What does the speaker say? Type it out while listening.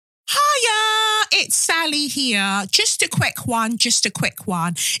it's Sally here. Just a quick one.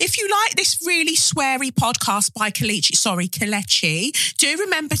 If you like this really sweary podcast by Kelechi, do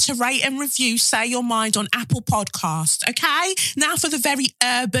remember to rate and review Say Your Mind on Apple Podcast, okay? Now for the very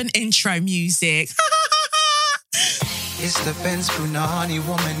urban intro music. It's the Benz Brunani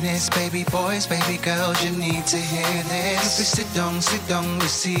womanist. Baby boys, baby girls, you need to hear this. Sit down,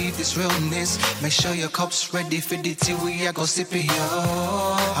 receive this realness. Make sure your cup's ready for the tea. We are go sip it, yo.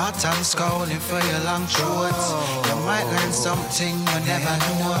 Hard time scrolling for your long shorts. You might learn something you never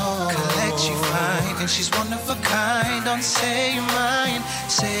know. Collect you fine, and she's one of a kind. Don't say your mind,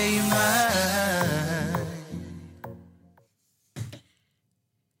 say your mind.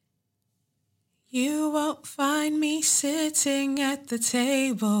 You won't find me sitting at the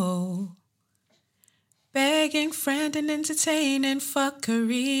table, begging, friend, and entertaining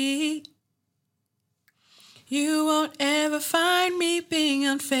fuckery. You won't ever find me being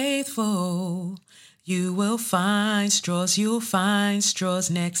unfaithful. You will find straws, you'll find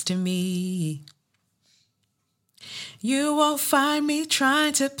straws next to me. You won't find me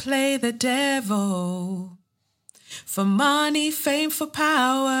trying to play the devil. For money, fame, for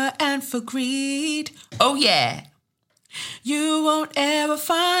power, and for greed. Oh, yeah. You won't ever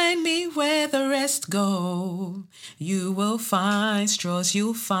find me where the rest go. You will find straws,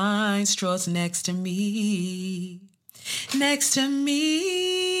 you'll find straws next to me. Next to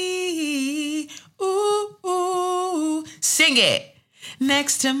me. Ooh, ooh. Sing it.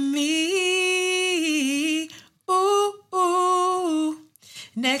 Next to me. Ooh, ooh.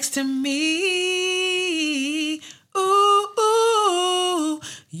 Next to me. Ooh, ooh,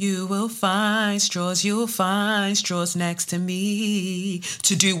 you will find straws, you'll find straws next to me.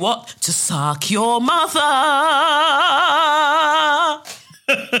 To do what? To suck your mother.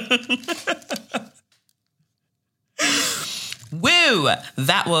 Woo!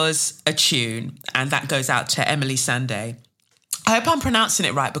 That was a tune, and that goes out to Emily Sandé. I hope I'm pronouncing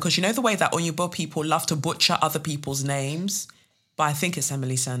it right, because you know the way that Oyinbo people love to butcher other people's names? But I think it's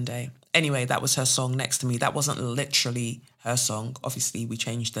Emily Sandé. Anyway, that was her song, Next to Me. That wasn't literally her song. Obviously, we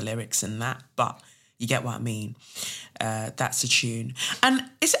changed the lyrics in that, but you get what I mean. That's a tune. And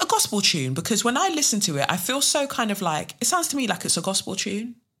is it a gospel tune? Because when I listen to it, I feel so kind of like, it sounds to me like it's a gospel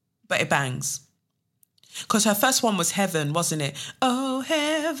tune, but it bangs. Because her first one was Heaven, wasn't it? Oh,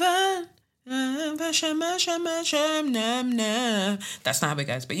 heaven. That's not how it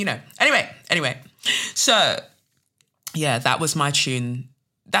goes, but you know. Anyway. So, yeah, that was my tune.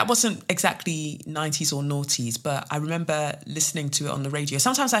 That wasn't exactly 90s or noughties, but I remember listening to it on the radio.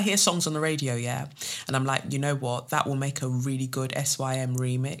 Sometimes I hear songs on the radio, yeah, and I'm like, you know what? That will make a really good SYM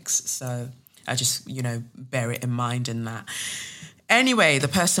remix. So I just, bear it in mind in that. Anyway, the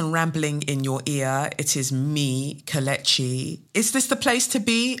person rambling in your ear, it is me, Kelechi. Is this the place to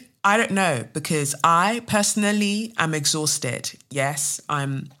be? I don't know, because I personally am exhausted. Yes,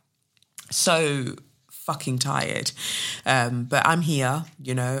 I'm so fucking tired, but I'm here,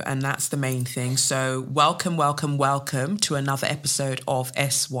 and that's the main thing. So welcome to another episode of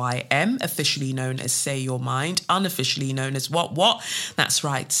SYM, officially known as Say Your Mind, unofficially known as what? That's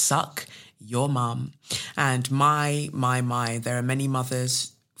right, Suck Your Mum. And my, there are many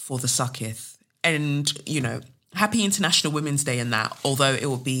mothers for the sucketh. And, happy International Women's Day and that, although it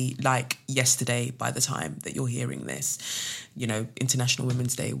will be like yesterday by the time that you're hearing this. International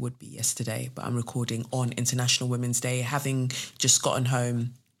Women's Day would be yesterday, but I'm recording on International Women's Day, having just gotten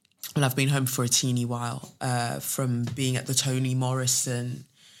home. Well, I've been home for a teeny while from being at the Toni Morrison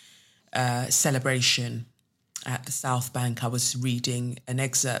celebration at the South Bank. I was reading an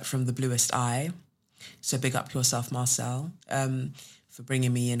excerpt from The Bluest Eye. So big up yourself, Marcel, for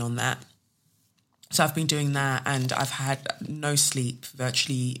bringing me in on that. So I've been doing that, and I've had no sleep,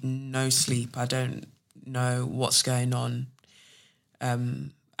 virtually no sleep. I don't know what's going on. I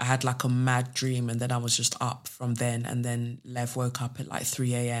had like a mad dream, and then I was just up from then, and then Lev woke up at like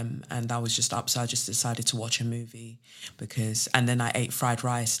 3 a.m. and I was just up, so I just decided to watch a movie and then I ate fried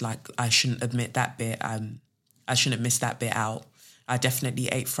rice. Like, I shouldn't admit that bit. I shouldn't have missed that bit out. I definitely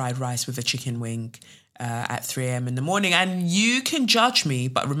ate fried rice with a chicken wing at 3 a.m. in the morning, and you can judge me,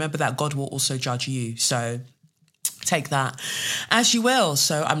 but remember that God will also judge you. So take that as you will.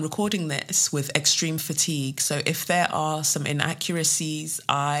 So I'm recording this with extreme fatigue. So if there are some inaccuracies,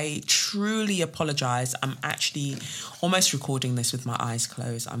 I truly apologize. I'm actually almost recording this with my eyes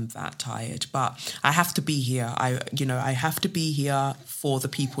closed. I'm that tired, but I have to be here. I have to be here for the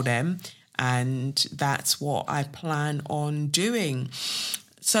people then. And that's what I plan on doing.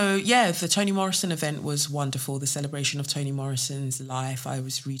 So, yeah, the Toni Morrison event was wonderful. The celebration of Toni Morrison's life. I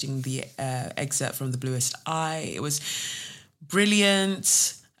was reading the excerpt from The Bluest Eye. It was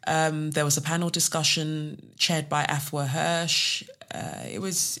brilliant. There was a panel discussion chaired by Afua Hirsch. It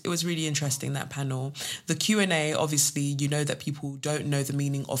was really interesting, that panel. The Q&A, obviously, you know that people don't know the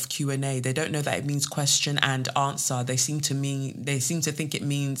meaning of Q&A. They don't know that it means question and answer. They seem to think it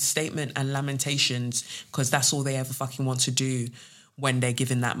means statement and lamentations, because that's all they ever fucking want to do when they're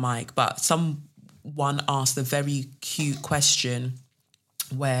given that mic. But someone asked a very cute question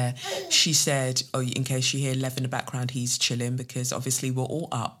where she said, oh, in case you hear Lev in the background, he's chilling because obviously we're all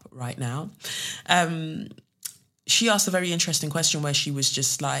up right now. She asked a very interesting question where she was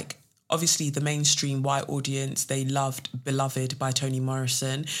just like, obviously the mainstream white audience, they loved Beloved by Toni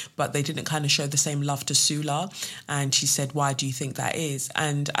Morrison, but they didn't kind of show the same love to Sula. And she said, why do you think that is?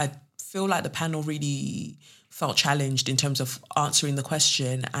 And I feel like the panel really felt challenged in terms of answering the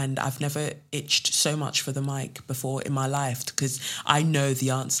question, and I've never itched so much for the mic before in my life, because I know the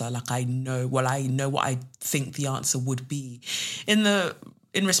answer. Like I know what I think the answer would be, in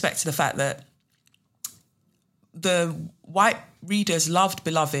respect to the fact that the white readers loved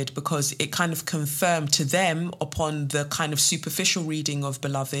Beloved because it kind of confirmed to them, upon the kind of superficial reading of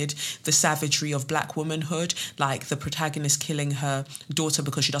Beloved, the savagery of black womanhood, like the protagonist killing her daughter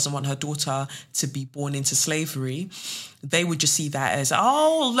because she doesn't want her daughter to be born into slavery. They would just see that as,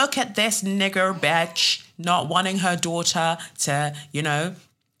 oh, look at this nigger bitch not wanting her daughter to, you know,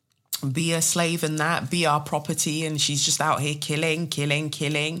 be a slave and that, be our property, and she's just out here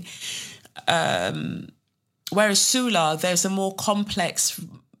killing. Whereas Sula, there's a more complex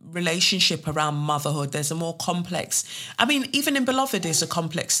relationship around motherhood. There's a more complex... I mean, even in Beloved, there's a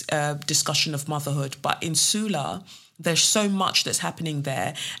complex discussion of motherhood. But in Sula, there's so much that's happening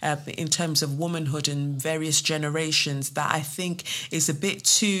there in terms of womanhood and various generations that I think is a bit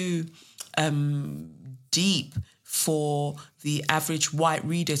too deep for the average white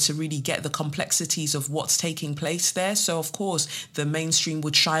reader to really get the complexities of what's taking place there. So, of course, the mainstream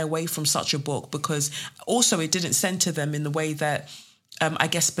would shy away from such a book, because also it didn't center them in the way that, I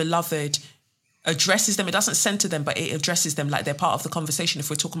guess, Beloved addresses them. It doesn't center them, but it addresses them like they're part of the conversation. If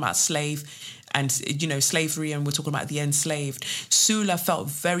we're talking about slave and, you know, slavery, and we're talking about the enslaved, Sula felt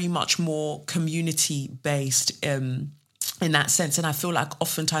very much more community-based, in that sense. And I feel like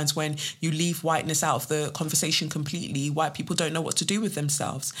oftentimes when you leave whiteness out of the conversation completely, white people don't know what to do with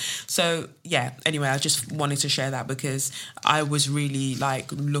themselves. So yeah, anyway, I just wanted to share that because I was really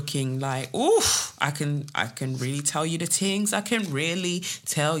like looking like, oof, I can really tell you the things. I can really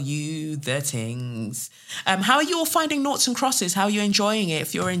tell you the things. How are you all finding Noughts and Crosses? How are you enjoying it?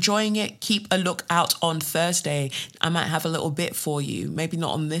 If you're enjoying it, keep a look out on Thursday. I might have a little bit for you, maybe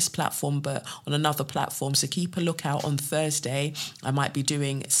not on this platform, but on another platform. So keep a look out on Thursday. I might be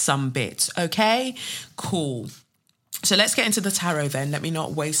doing some bits. Okay, cool. So let's get into the tarot then. Let me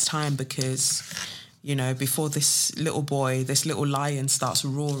not waste time because, you know, before this little boy, this little lion starts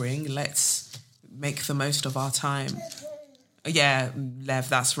roaring, let's make the most of our time. Yeah, Lev,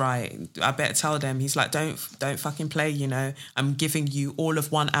 that's right. I better tell them. He's like, don't fucking play, you know. I'm giving you all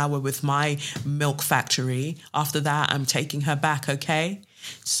of 1 hour with my milk factory. After that, I'm taking her back, okay?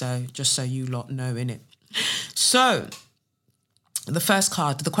 So just so you lot know, innit? So the first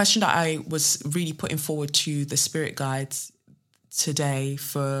card, the question that I was really putting forward to the spirit guides today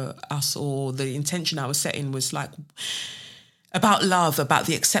for us all, the intention I was setting was like about love, about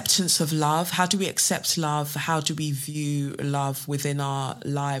the acceptance of love. How do we accept love? How do we view love within our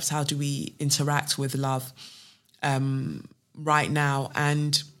lives? How do we interact with love right now?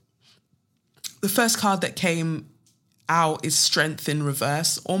 And the first card that came out is Strength in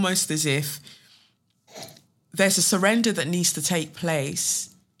reverse, almost as if there's a surrender that needs to take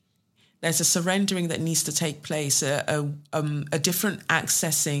place. There's a surrendering that needs to take place, a different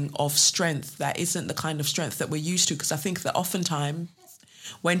accessing of strength that isn't the kind of strength that we're used to. Because I think that oftentimes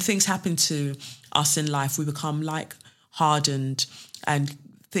when things happen to us in life, we become like hardened and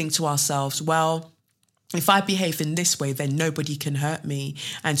think to ourselves, well, if I behave in this way, then nobody can hurt me.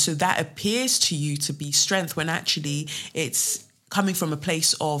 And so that appears to you to be strength when actually it's coming from a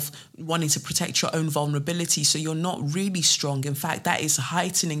place of wanting to protect your own vulnerability. So you're not really strong. In fact, that is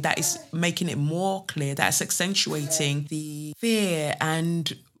heightening, that is making it more clear, that's accentuating the fear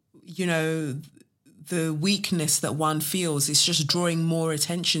and, you know, the weakness that one feels. It's just drawing more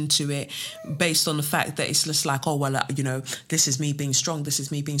attention to it based on the fact that it's just like, oh, well, you know, this is me being strong. This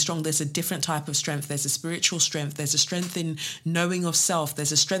is me being strong. There's a different type of strength. There's a spiritual strength. There's a strength in knowing of self.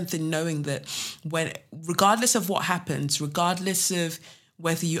 There's a strength in knowing that when, regardless of what happens, regardless of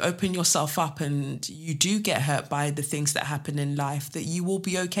whether you open yourself up and you do get hurt by the things that happen in life, that you will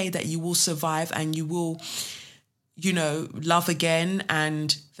be okay, that you will survive and you will, you know, love again,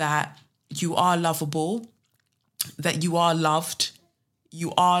 and that you are lovable, that you are loved,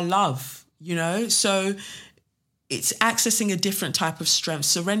 you are love, you know? So it's accessing a different type of strength,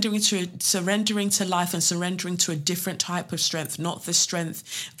 surrendering to life and surrendering to a different type of strength, not the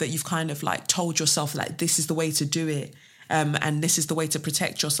strength that you've kind of like told yourself, like, this is the way to do it. And this is the way to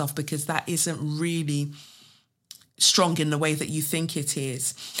protect yourself, because that isn't really strong in the way that you think it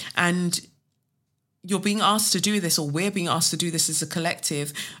is. And you're being asked to do this, or we're being asked to do this as a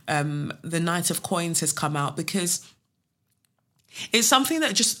collective. The Knight of Coins has come out because it's something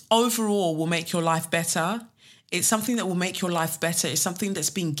that just overall will make your life better. It's something that will make your life better. It's something that's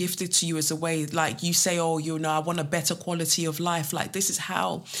been gifted to you as a way, like you say, oh, you know, I want a better quality of life. Like, this is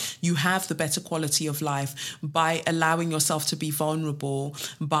how you have the better quality of life, by allowing yourself to be vulnerable,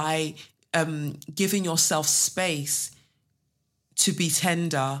 by giving yourself space to be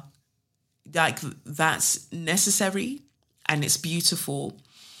tender. Like, that's necessary and it's beautiful.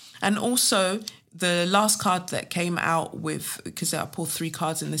 And also the last card that came out with, because I pulled 3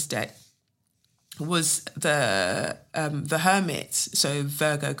 cards in this deck, was the Hermit, so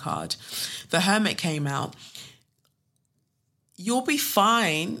Virgo card. The Hermit came out. You'll be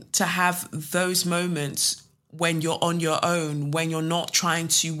fine to have those moments when you're on your own, when you're not trying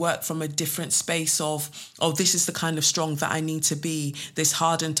to work from a different space of, oh, this is the kind of strong that I need to be, this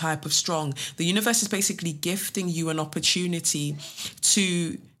hardened type of strong. The universe is basically gifting you an opportunity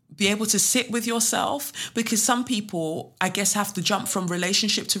to be able to sit with yourself, because some people, I guess, have to jump from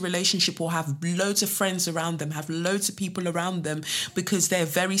relationship to relationship, or have loads of friends around them, have loads of people around them, because they're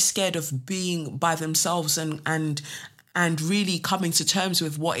very scared of being by themselves and really coming to terms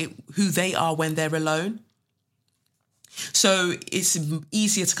with who they are when they're alone. So it's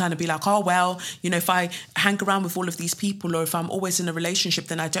easier to kind of be like, oh, well, you know, if I hang around with all of these people, or if I'm always in a relationship,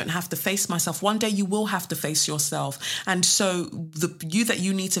 then I don't have to face myself. One day you will have to face yourself. And so the you that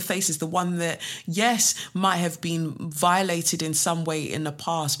you need to face is the one that, yes, might have been violated in some way in the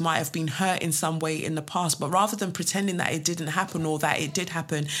past, might have been hurt in some way in the past. But rather than pretending that it didn't happen, or that it did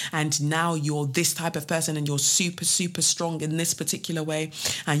happen, and now you're this type of person and you're super, super strong in this particular way,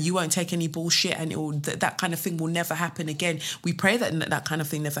 and you won't take any bullshit, and that kind of thing will never happen again. We pray that kind of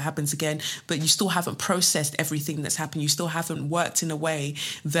thing never happens again, but you still haven't processed everything that's happened. You still haven't worked in a way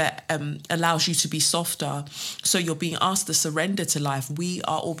that allows you to be softer. So you're being asked to surrender to life. We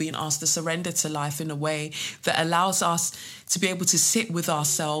are all being asked to surrender to life in a way that allows us to be able to sit with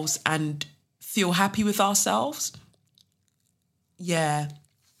ourselves and feel happy with ourselves. Yeah.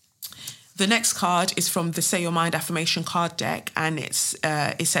 The next card is from the Say Your Mind affirmation card deck, and it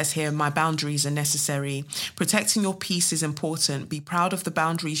says here, my boundaries are necessary. Protecting your peace is important. Be proud of the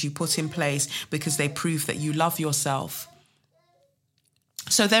boundaries you put in place, because they prove that you love yourself.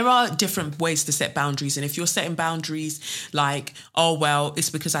 So there are different ways to set boundaries. And if you're setting boundaries like, oh, well,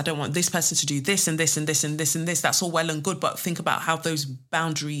 it's because I don't want this person to do this and this and this and this and this, that's all well and good. But think about how those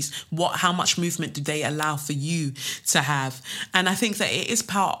boundaries, how much movement do they allow for you to have? And I think that it is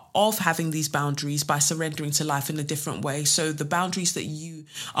part of having these boundaries by surrendering to life in a different way. So the boundaries that you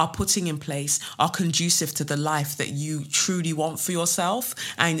are putting in place are conducive to the life that you truly want for yourself.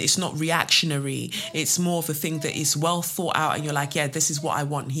 And it's not reactionary. It's more of a thing that is well thought out. And you're like, yeah, this is what I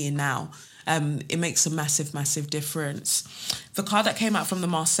want here now. It makes a massive, massive difference. The card that came out from the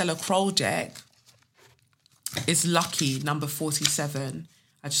Marcella Kroll deck is Lucky, number 47.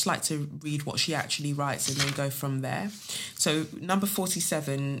 I just like to read what she actually writes and then go from there. So number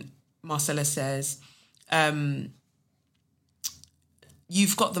 47, Marcella says,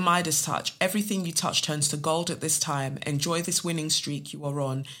 you've got the Midas touch. Everything you touch turns to gold at this time. Enjoy this winning streak you are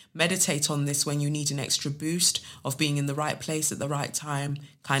on. Meditate on this when you need an extra boost of being in the right place at the right time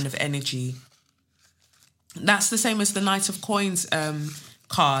kind of energy. That's the same as the Knight of Coins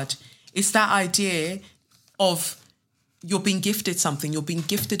card. It's that idea of you're being gifted something. You're being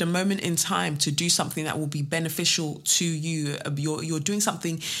gifted a moment in time to do something that will be beneficial to you. You're doing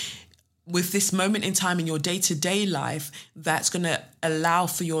something with this moment in time in your day-to-day life that's going to allow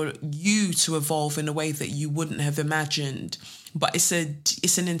for you to evolve in a way that you wouldn't have imagined. But it's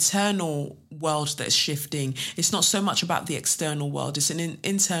an internal world that's shifting. It's not so much about the external world. It's an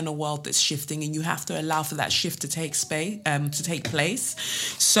internal world that's shifting, and you have to allow for that shift to take place.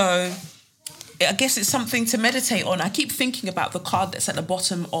 So I guess it's something to meditate on. I keep thinking about the card that's at the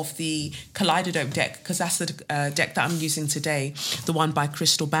bottom of the Kaleidodope deck, because that's the deck that I'm using today, the one by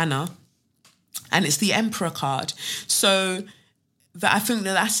Crystal Banner. And it's the Emperor card. So I think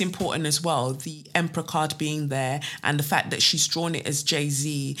that's important as well, the Emperor card being there, and the fact that she's drawn it as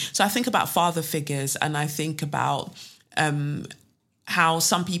Jay-Z. So I think about father figures, and I think about how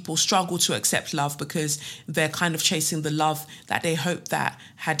some people struggle to accept love because they're kind of chasing the love that they hope that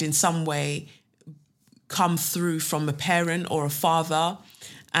had in some way come through from a parent or a father.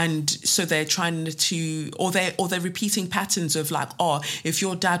 And so they're trying to, or they're repeating patterns of like, oh, if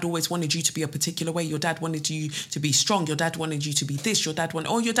your dad always wanted you to be a particular way, your dad wanted you to be strong, your dad wanted you to be this, your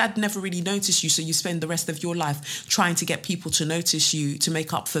dad never really noticed you, so you spend the rest of your life trying to get people to notice you to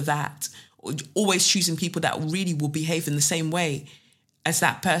make up for that. Always choosing people that really will behave in the same way as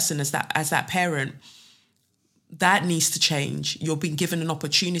that person, as that parent. That needs to change. You're being given an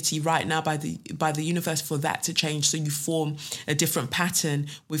opportunity right now by the universe for that to change, so you form a different pattern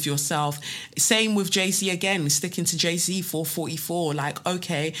with yourself. Same with Jay-Z again, sticking to Jay-Z 444. Like,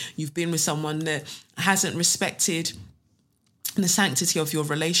 okay, you've been with someone that hasn't respected the sanctity of your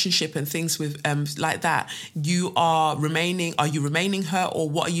relationship and things with like that. Are you remaining hurt, or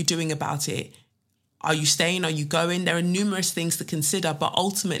what are you doing about it? Are you staying? Are you going? There are numerous things to consider, but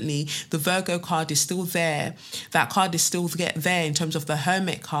ultimately the Virgo card is still there. That card is still there in terms of the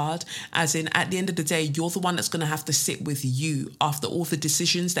Hermit card, as in at the end of the day, you're the one that's going to have to sit with you after all the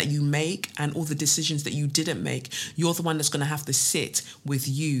decisions that you make and all the decisions that you didn't make. You're the one that's going to have to sit with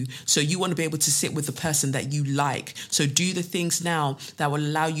you. So you want to be able to sit with the person that you like. So do the things now that will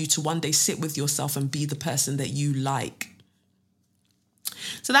allow you to one day sit with yourself and be the person that you like.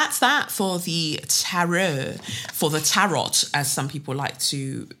 So that's that for the tarot, as some people like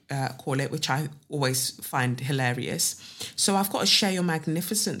to call it, which I always find hilarious. So I've got a Share Your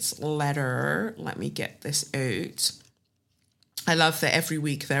Magnificence letter. Let me get this out. I love that every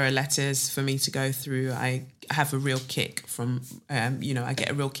week there are letters for me to go through. I have a real kick from, I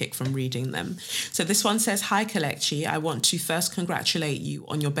get a real kick from reading them. So this one says, "Hi, Kelechi. I want to first congratulate you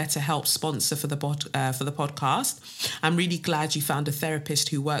on your BetterHelp sponsor for the podcast. I'm really glad you found a therapist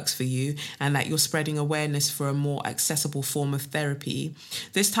who works for you and that you're spreading awareness for a more accessible form of therapy.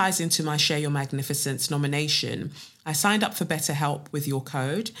 This ties into my Share Your Magnificence nomination. I signed up for BetterHelp with your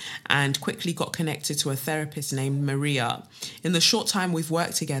code and quickly got connected to a therapist named Maria. In the short time we've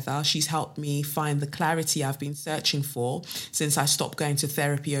worked together, she's helped me find the clarity I've been searching for since I stopped going to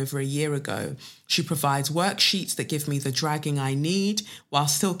therapy over a year ago. She provides worksheets that give me the dragging I need while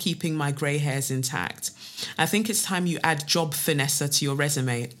still keeping my grey hairs intact. I think it's time you add job finesse to your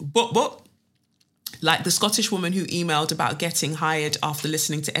resume. But like the Scottish woman who emailed about getting hired after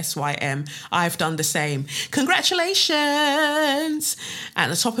listening to SYM, I've done the same. Congratulations! At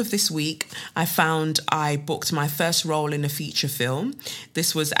the top of this week, I found I booked my first role in a feature film.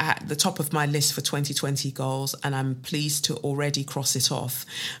 This was at the top of my list for 2020 goals, and I'm pleased to already cross it off.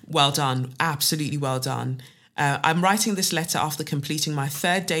 Well done. Absolutely well done. I'm writing this letter after completing my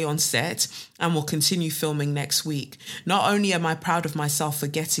third day on set and will continue filming next week. Not only am I proud of myself for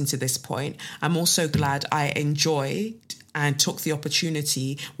getting to this point, I'm also glad I enjoyed and took the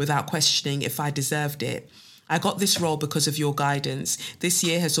opportunity without questioning if I deserved it. I got this role because of your guidance. This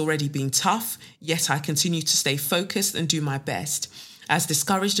year has already been tough, yet I continue to stay focused and do my best. As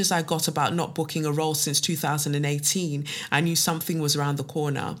discouraged as I got about not booking a role since 2018, I knew something was around the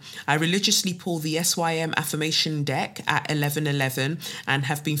corner. I religiously pull the SYM affirmation deck at 11:11 and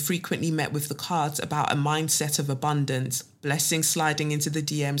have been frequently met with the cards about a mindset of abundance, blessings sliding into the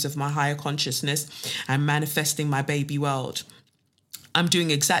DMs of my higher consciousness and manifesting my baby world. I'm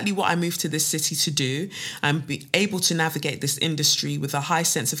doing exactly what I moved to this city to do. I'm able to navigate this industry with a high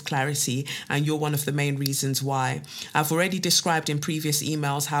sense of clarity, and you're one of the main reasons why. I've already described in previous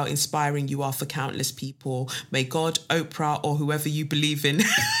emails how inspiring you are for countless people. May God, Oprah, or whoever you believe in...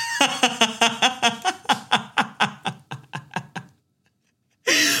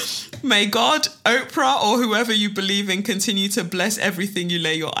 May God, Oprah, or whoever you believe in continue to bless everything you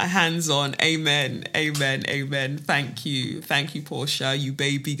lay your hands on. Amen. Amen. Amen. Thank you. Thank you, Portia, you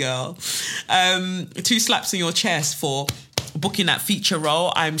baby girl. 2 slaps on your chest for booking that feature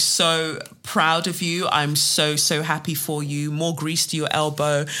role. I'm so proud of you. I'm so happy for you. More grease to your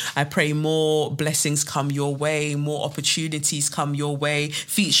elbow. I pray more blessings come your way, more opportunities come your way.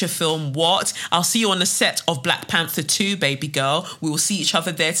 Feature film, what? I'll see you on the set of Black Panther 2, baby girl. We will see each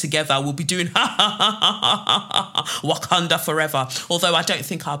other there together. We'll be doing Wakanda forever. Although I don't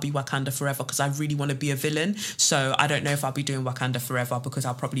think I'll be Wakanda forever because I really want to be a villain. So I don't know if I'll be doing Wakanda forever because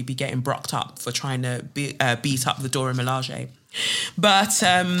I'll probably be getting brocked up for trying to beat up the Dora Milaje. But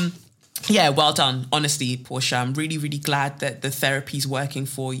yeah, well done. Honestly, Portia, I'm really, really glad that the therapy's working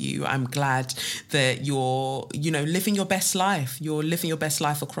for you. I'm glad that you're, living your best life. You're living your best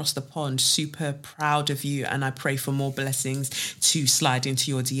life across the pond. Super proud of you. And I pray for more blessings to slide into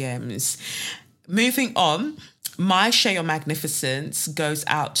your DMs. Moving on, my Share Your Magnificence goes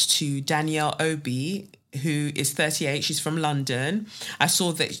out to Danielle Obi. who is 38. She's from London. I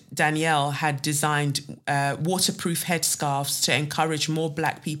saw that Danielle had designed waterproof headscarves to encourage more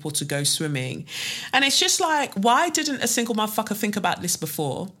black people to go swimming. And it's just like, why didn't a single motherfucker think about this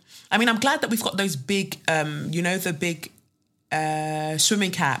before? I mean, I'm glad that we've got those big, the big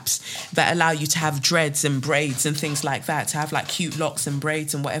swimming caps that allow you to have dreads and braids and things like that, to have like cute locks and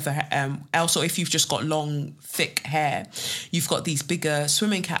braids and whatever else. Or if you've just got long, thick hair, you've got these bigger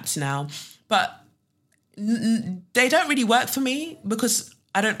swimming caps now. But they don't really work for me because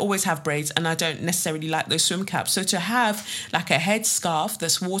I don't always have braids and I don't necessarily like those swim caps. So to have like a headscarf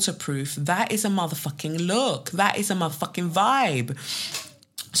that's waterproof, that is a motherfucking look. That is a motherfucking vibe.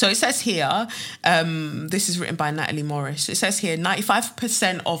 So it says here, this is written by Natalie Morris. It says here,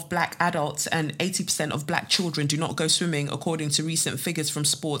 95% of black adults and 80% of black children do not go swimming, according to recent figures from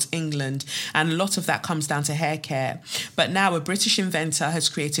Sports England. And a lot of that comes down to hair care. But now a British inventor has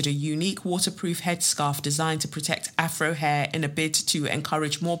created a unique waterproof headscarf designed to protect Afro hair in a bid to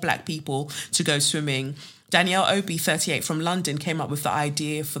encourage more black people to go swimming. Danielle Obi, 38, from London, came up with the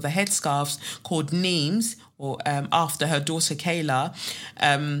idea for the headscarves called Neems, or after her daughter Kayla,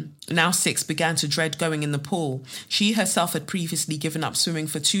 now 6, began to dread going in the pool. She herself had previously given up swimming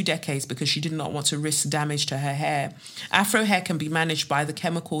for 2 decades because she did not want to risk damage to her hair. Afro hair can be damaged by the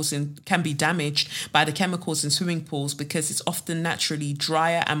chemicals in swimming pools because it's often naturally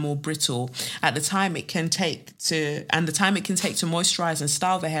drier and more brittle. The time it can take to moisturize and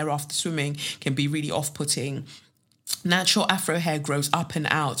style the hair after swimming can be really off-putting. Natural Afro hair grows up and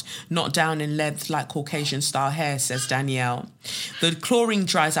out, not down in length like Caucasian style hair, says Danielle. The chlorine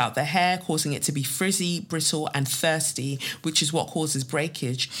dries out the hair, causing it to be frizzy, brittle and thirsty, which is what causes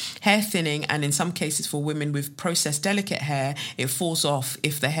breakage. Hair thinning, and in some cases for women with processed delicate hair, it falls off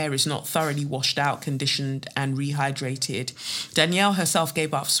if the hair is not thoroughly washed out, conditioned and rehydrated. Danielle herself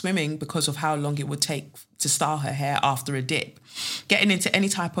gave up swimming because of how long it would take to style her hair after a dip. Getting into any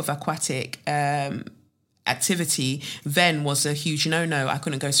type of aquatic activity then was a huge no-no. I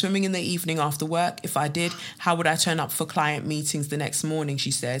couldn't go swimming in the evening after work. If I did, how would I turn up for client meetings the next morning, she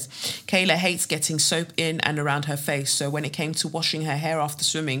says. Kayla hates getting soap in and around her face, so when it came to washing her hair after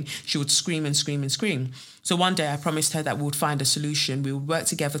swimming, she would scream and scream and scream. So one day I promised her that we would find a solution. We would work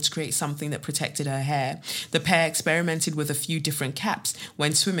together to create something that protected her hair. The pair experimented with a few different caps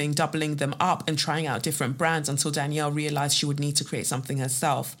when swimming, doubling them up and trying out different brands until Danielle realised she would need to create something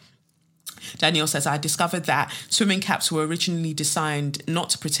herself. Danielle says, I discovered that swimming caps were originally designed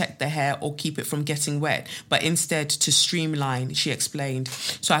not to protect the hair or keep it from getting wet, but instead to streamline, she explained.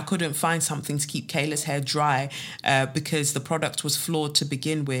 So I couldn't find something to keep Kayla's hair dry because the product was flawed to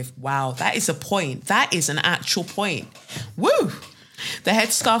begin with. Wow, that is a point. That is an actual point. Woo! The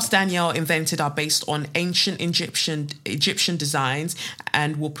headscarves Danielle invented are based on ancient Egyptian designs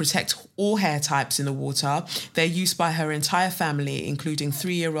and will protect all hair types in the water. They're used by her entire family, including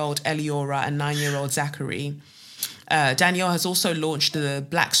 3-year-old Eliora and 9-year-old Zachary. Danielle has also launched the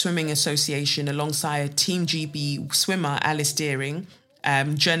Black Swimming Association alongside Team GB swimmer Alice Deering,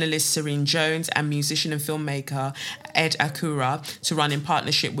 journalist Serene Jones, and musician and filmmaker Ed Akura to run in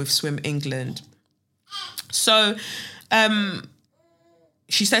partnership with Swim England. So,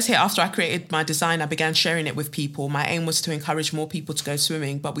 she says here, after I created my design, I began sharing it with people. My aim was to encourage more people to go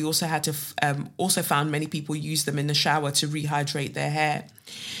swimming, but we also had to also found many people use them in the shower to rehydrate their hair.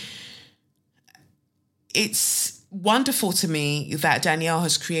 It's wonderful to me that Danielle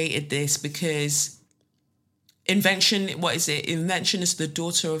has created this because invention is the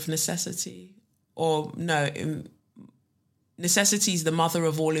daughter of necessity. Or no, necessity is the mother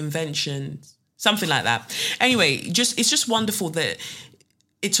of all inventions. Something like that. Anyway, it's just wonderful that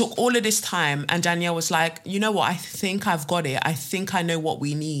it took all of this time and Danielle was like, you know what, I think I've got it. I think I know what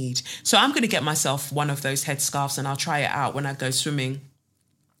we need. So I'm going to get myself one of those headscarves and I'll try it out when I go swimming.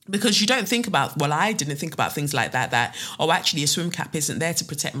 Because you don't think about, I didn't think about things like that, actually a swim cap isn't there to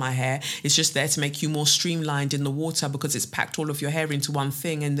protect my hair. It's just there to make you more streamlined in the water because it's packed all of your hair into one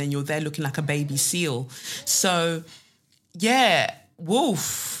thing and then you're there looking like a baby seal. So, yeah,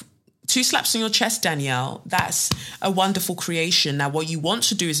 woof. 2 slaps on your chest, Danielle. That's a wonderful creation. Now, what you want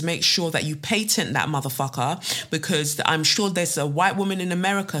to do is make sure that you patent that motherfucker because I'm sure there's a white woman in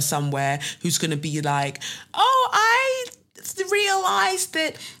America somewhere who's going to be like, oh, I realized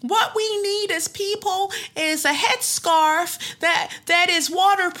that what we need as people is a headscarf that is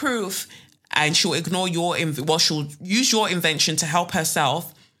waterproof. And she'll ignore she'll use your invention to help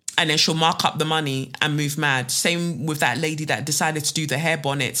herself. And then she'll mark up the money and move mad. Same with that lady that decided to do the hair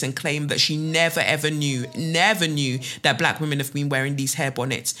bonnets and claimed that she never knew that black women have been wearing these hair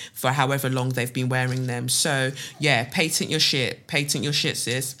bonnets for however long they've been wearing them. So, yeah, patent your shit,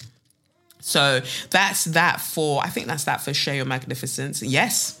 sis. So that's that for, I think that's that for Share Your Magnificence.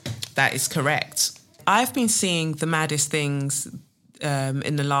 Yes, that is correct. I've been seeing the maddest things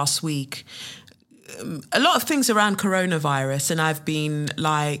in the last week. A lot of things around coronavirus, and I've been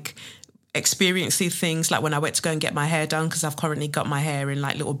like experiencing things like when I went to go and get my hair done, because I've currently got my hair in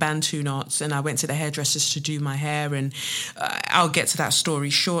like little bantu knots, and I went to the hairdressers to do my hair, and I'll get to that story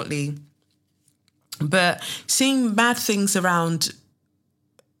shortly. But seeing mad things around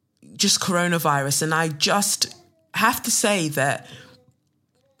just coronavirus, and I just have to say that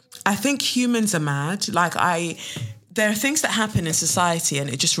I think humans are mad. Like there are things that happen in society, and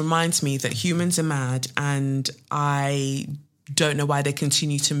it just reminds me that humans are mad, and I don't know why they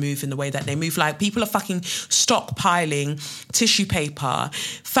continue to move in the way that they move. Like, people are fucking stockpiling tissue paper.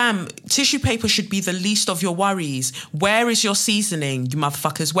 Fam, tissue paper should be the least of your worries. Where is your seasoning, you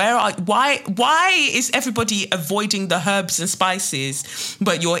motherfuckers? Why is everybody avoiding the herbs and spices,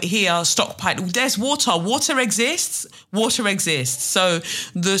 but you're here stockpiling? There's water. Water exists. So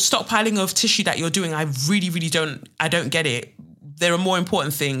the stockpiling of tissue that you're doing, I really don't get it. There are more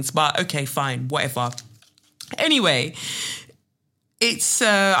important things, but okay, fine, whatever. Anyway, it's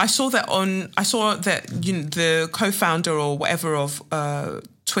I saw that the co-founder or whatever of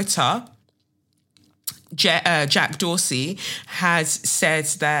Twitter, Jack Dorsey, has said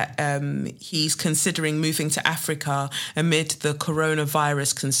that he's considering moving to Africa amid the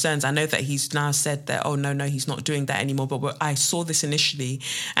coronavirus concerns. I know that he's now said that, oh, no, he's not doing that anymore. But I saw this initially,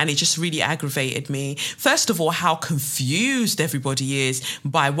 and it just really aggravated me. First of all, how confused everybody is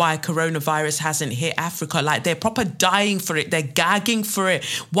by why coronavirus hasn't hit Africa. Like, they're proper dying for it. They're gagging for it.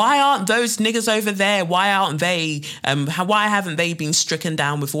 Why aren't those niggas over there? Why aren't they? Why haven't they been stricken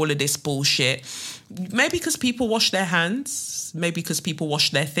down with all of this bullshit? Maybe because people wash their hands, maybe because people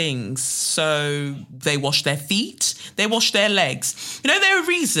wash their things. So they wash their feet, they wash their legs. You know, there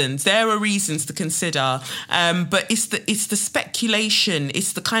are reasons to consider. But it's the speculation.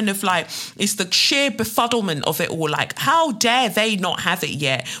 It's the kind of like, it's the sheer befuddlement of it all. Like, how dare they not have it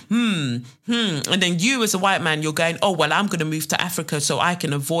yet? And then you as a white man, you're going, oh, well, I'm going to move to Africa so I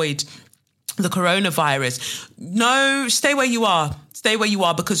can avoid the coronavirus. No, stay where you are. Stay where you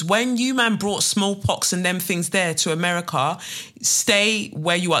are, because when you, man, brought smallpox and them things there to America, stay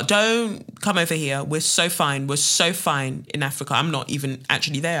where you are. Don't come over here. We're so fine. We're so fine in Africa. I'm not even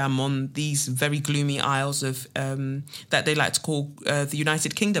actually there. I'm on these very gloomy isles of that they like to call the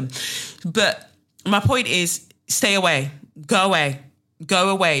United Kingdom. But my point is, stay away. Go away. Go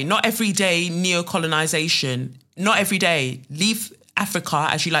away. Not everyday neo-colonization. Not every day. Leave Africa,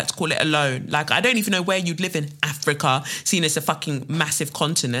 as you like to call it, alone. Like, I don't even know where you'd live in Africa, seeing as a fucking massive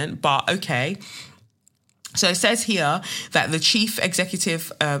continent, but okay. So it says here that the chief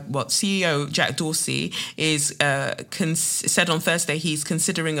executive, CEO Jack Dorsey is said on Thursday he's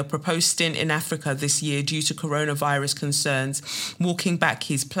considering a proposed stint in Africa this year due to coronavirus concerns, walking back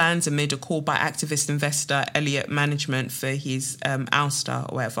his plans amid a call by activist investor Elliott Management for his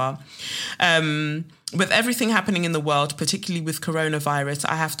ouster or whatever. With everything happening in the world, particularly with coronavirus,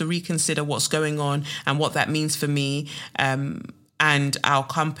 I have to reconsider what's going on and what that means for me and our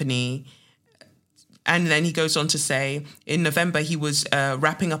company. And then he goes on to say, in November, he was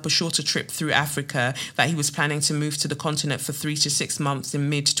wrapping up a shorter trip through Africa that he was planning to move to the continent for 3 to 6 months in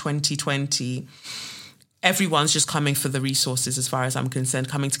mid-2020. Everyone's just coming for the resources, as far as I'm concerned,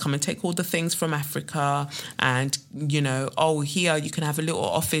 coming to come and take all the things from Africa and, you know, oh, here, you can have a little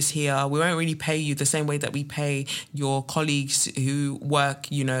office here. We won't really pay you the same way that we pay your colleagues who work,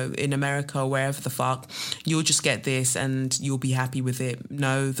 you know, in America or wherever the fuck. You'll just get this and you'll be happy with it.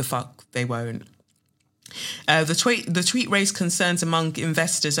 No, the fuck, they won't. The tweet raised concerns among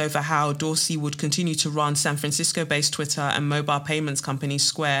investors over how Dorsey would continue to run San Francisco-based Twitter and mobile payments company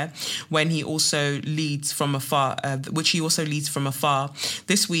Square, when he also leads from afar,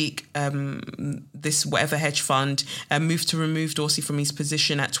 This week, this whatever hedge fund moved to remove Dorsey from his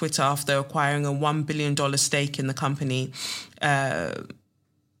position at Twitter after acquiring a $1 billion stake in the company.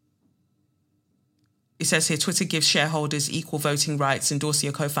 It says here, Twitter gives shareholders equal voting rights, and Dorsey,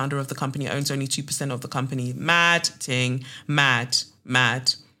 a co-founder of the company, owns only 2% of the company. Mad ting. Mad.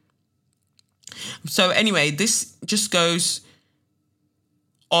 So anyway, this just goes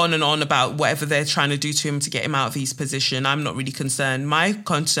on and on about whatever they're trying to do to him to get him out of his position. I'm not really concerned. My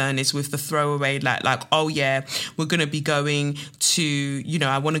concern is with the throwaway, like, oh yeah, we're going to be going to, you know,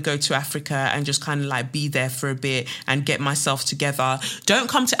 I want to go to Africa and just kind of like be there for a bit and get myself together. Don't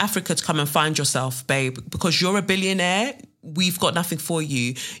come to Africa to come and find yourself, babe, because you're a billionaire. We've got nothing for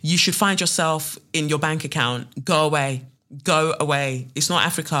you. You should find yourself in your bank account. Go away. Go away. It's not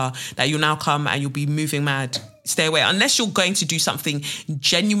Africa that you'll now come and you'll be moving mad. stay away. Unless you're going to do something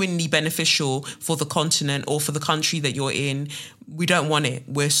genuinely beneficial for the continent or for the country that you're in, we don't want it.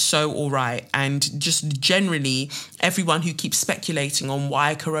 We're so all right. And just generally, everyone who keeps speculating on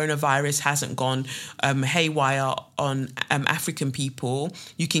why coronavirus hasn't gone haywire on African people,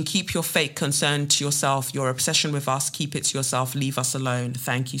 you can keep your fake concern to yourself, your obsession with us, keep it to yourself, leave us alone.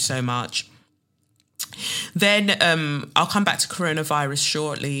 Thank you so much. Then I'll come back to coronavirus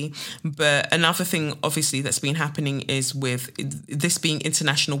shortly, but another thing obviously that's been happening is with this being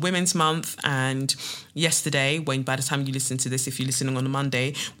International Women's Month, and yesterday, when by the time you listen to this, if you're listening on a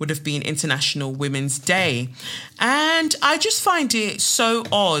Monday, would have been International Women's Day. And I just find it so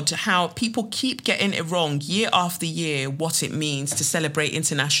odd how people keep getting it wrong year after year what it means to celebrate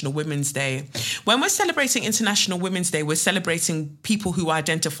International Women's Day. When we're celebrating International Women's Day, we're celebrating people who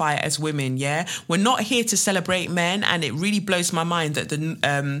identify as women, yeah? We're not here to celebrate men, and it really blows my mind that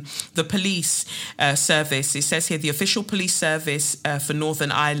the police service, it says here, the official police service for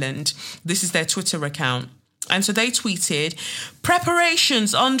Northern Ireland, this is their Twitter account. And so they tweeted,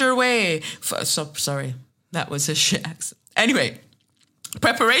 preparations underway. Sorry, that was a shit accent. Anyway,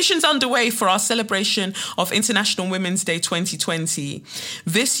 preparations underway for our celebration of International Women's Day 2020.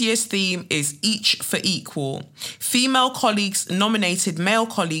 This year's theme is Each for Equal. Female colleagues nominated male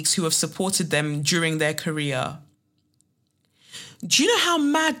colleagues who have supported them during their career. Do you know how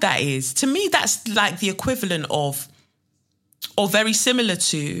mad that is? To me, that's like the equivalent of, or very similar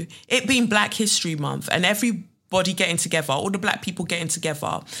to, it being Black History Month and everybody getting together, all the Black people getting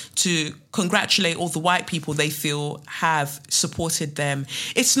together to congratulate all the white people they feel have supported them.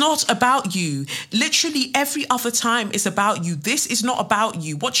 It's not about you. Literally every other time is about you. This is not about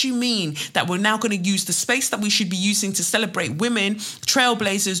you. What do you mean that we're now going to use the space that we should be using to celebrate women,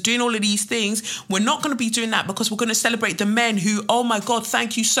 trailblazers, doing all of these things? We're not going to be doing that because we're going to celebrate the men who, oh my God,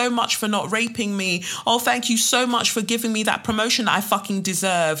 thank you so much for not raping me. Oh, thank you so much for giving me that promotion that I fucking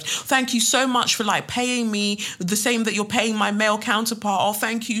deserved. Thank you so much for like paying me the same that you're paying my male counterpart. Oh,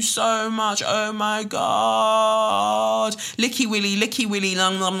 thank you so much. Oh my God. Licky willy,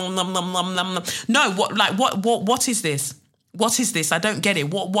 nom nom nom nom nom nom nom. No, what is this? What is this? I don't get it.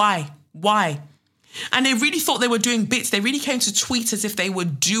 Why? And they really thought they were doing bits. They really came to tweet as if they were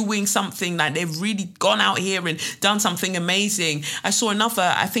doing something, like they've really gone out here and done something amazing. I saw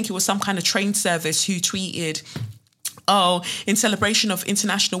another, I think it was some kind of train service who tweeted, oh, in celebration of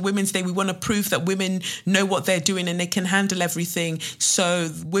International Women's Day, we want to prove that women know what they're doing and they can handle everything. So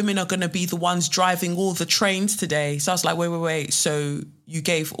women are going to be the ones driving all the trains today. So I was like, wait. So you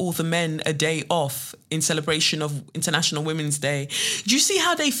gave all the men a day off in celebration of International Women's Day. Do you see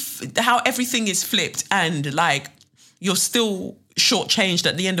how everything is flipped and like you're still shortchanged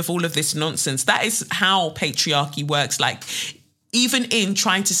at the end of all of this nonsense? That is how patriarchy works. Like even in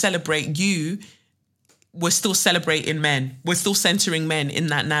trying to celebrate you, we're still celebrating men. We're still centering men in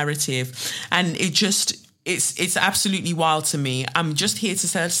that narrative. And it's absolutely wild to me. I'm just here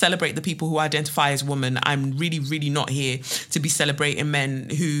to celebrate the people who identify as women. I'm really, really not here to be celebrating men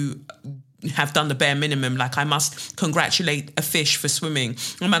who have done the bare minimum. Like I must congratulate a fish for swimming.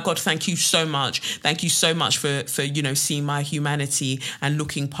 Oh my God, thank you so much. Thank you so much for seeing my humanity and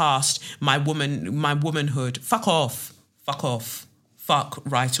looking past my womanhood. Fuck off. Fuck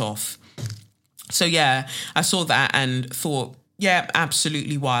right off. So yeah, I saw that and thought, yeah,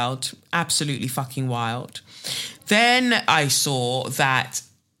 absolutely wild. Absolutely fucking wild. Then I saw that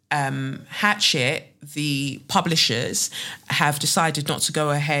Hachette, the publishers, have decided not to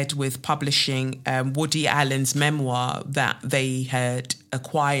go ahead with publishing Woody Allen's memoir that they had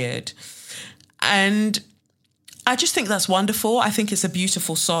acquired. And I just think that's wonderful. I think it's a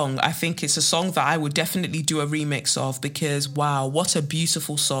beautiful song. I think it's a song that I would definitely do a remix of because, wow, what a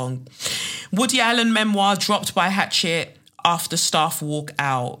beautiful song. Woody Allen memoir dropped by Hachette after staff walk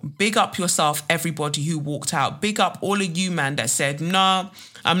out. Big up yourself, everybody who walked out. Big up all of you, man, that said, nah,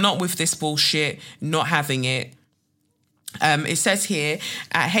 I'm not with this bullshit, not having it. It says here,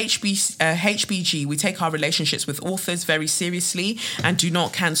 at HBG, we take our relationships with authors very seriously and do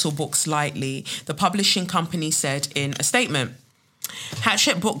not cancel books lightly, the publishing company said in a statement.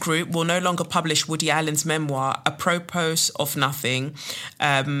 Hachette Book Group will no longer publish Woody Allen's memoir, Apropos of Nothing,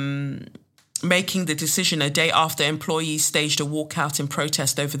 making the decision a day after employees staged a walkout in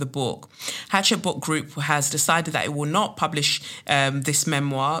protest over the book. Hachette Book Group has decided that it will not publish this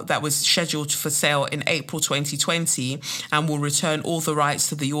memoir that was scheduled for sale in April 2020 and will return all the rights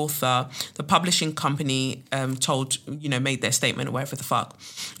to the author. The publishing company made their statement or whatever the fuck.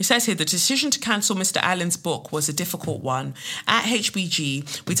 It says here, the decision to cancel Mr. Allen's book was a difficult one. At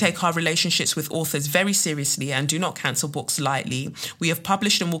HBG, we take our relationships with authors very seriously and do not cancel books lightly. We have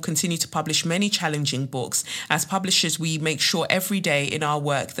published and will continue to publish many challenging books. As publishers, we make sure every day in our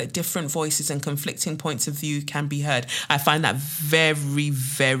work that different voices and conflicting points of view can be heard. I find that very,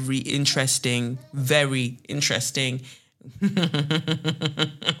 very interesting. Very interesting.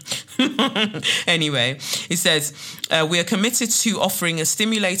 Anyway, it says, we are committed to offering a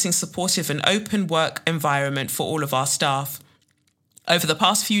stimulating, supportive and open work environment for all of our staff. Over the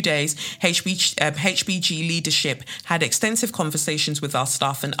past few days, HBG leadership had extensive conversations with our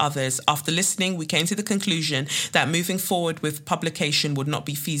staff and others. After listening, we came to the conclusion that moving forward with publication would not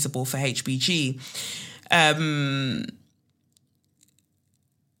be feasible for HBG.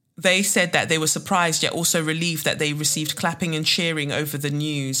 They said that they were surprised yet also relieved that they received clapping and cheering over the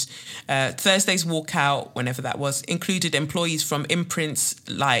news. Thursday's walkout, whenever that was, included employees from imprints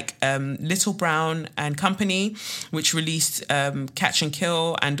like Little Brown and Company, which released Catch and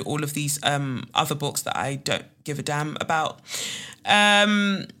Kill and all of these other books that I don't give a damn about.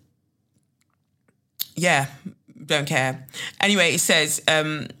 Yeah, don't care. Anyway, it says...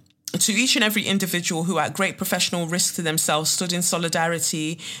 to each and every individual who at great professional risk to themselves stood in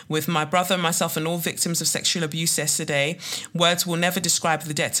solidarity with my brother, myself and all victims of sexual abuse yesterday, words will never describe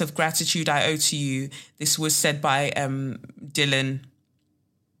the debt of gratitude I owe to you. This was said by Dylan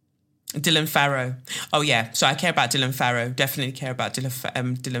Farrow. Oh yeah, so I care about Dylan Farrow. Definitely care about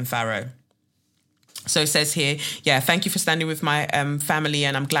Dylan Farrow. So it says here, yeah, thank you for standing with my family,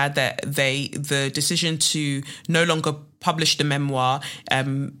 and I'm glad that the decision to no longer publish the memoir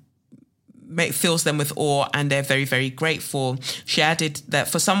fills them with awe, and they're very, very grateful. She added that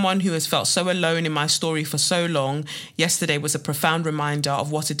for someone who has felt so alone in my story for so long, yesterday was a profound reminder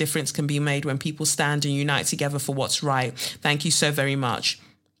of what a difference can be made when people stand and unite together for what's right. Thank you so very much.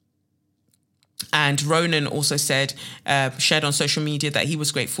 And Ronan also said, shared on social media that he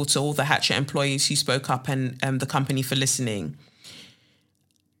was grateful to all the Hatchet employees who spoke up and the company for listening.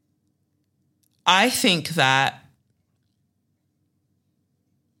 I think that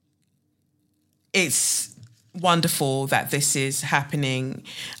it's wonderful that this is happening.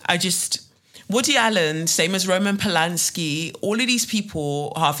 Woody Allen, same as Roman Polanski, all of these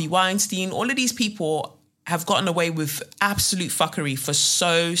people, Harvey Weinstein, all of these people have gotten away with absolute fuckery for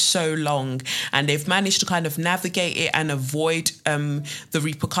so long, and they've managed to kind of navigate it and avoid the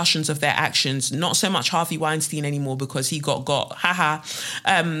repercussions of their actions. Not so much Harvey Weinstein anymore because he got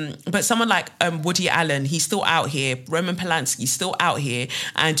but someone like Woody Allen, he's still out here. Roman Polanski still out here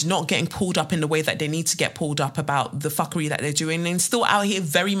and not getting pulled up in the way that they need to get pulled up about the fuckery that they're doing, and still out here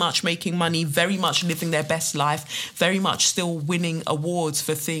very much making money, very much living their best life, very much still winning awards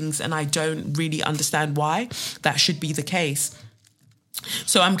for things, and I don't really understand why that should be the case.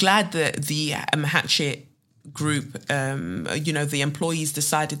 So I'm glad that the Hatchet group, the employees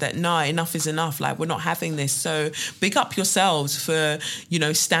decided that, nah, enough is enough. Like, we're not having this. So big up yourselves for,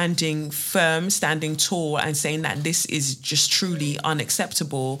 standing firm, standing tall and saying that this is just truly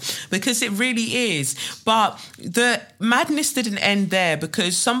unacceptable, because it really is. But the madness didn't end there,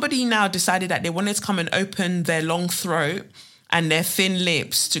 because somebody now decided that they wanted to come and open their long throat and their thin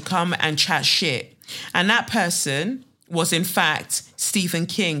lips to come and chat shit. And that person was, in fact, Stephen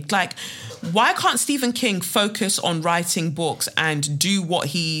King. Like, why can't Stephen King focus on writing books and do what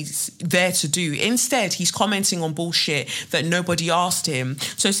he's there to do? Instead, he's commenting on bullshit that nobody asked him.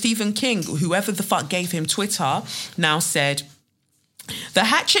 So Stephen King, whoever the fuck gave him Twitter, now said, the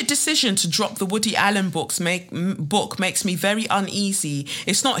Hatchet decision to drop the Woody Allen book makes me very uneasy.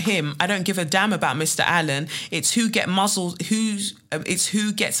 It's not him. I don't give a damn about Mr. Allen. It's who gets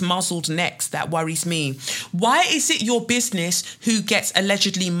muzzled next that worries me. Why is it your business who gets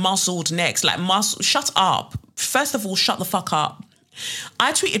allegedly muzzled next? Like, shut up. First of all, shut the fuck up.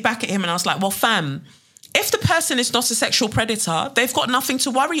 I tweeted back at him and I was like, well, fam, if the person is not a sexual predator, they've got nothing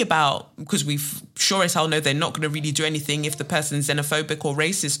to worry about, because we've sure as hell know they're not going to really do anything if the person's xenophobic or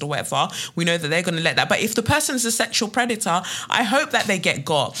racist or whatever. We know that they're going to let that. But if the person's a sexual predator, I hope that they get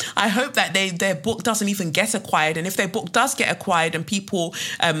got. I hope that their book doesn't even get acquired. And if their book does get acquired and people,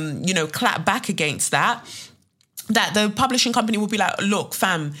 clap back against that the publishing company will be like, look,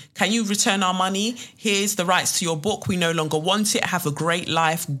 fam, can you return our money? Here's the rights to your book. We no longer want it. Have a great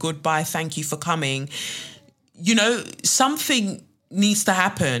life. Goodbye. Thank you for coming. Something needs to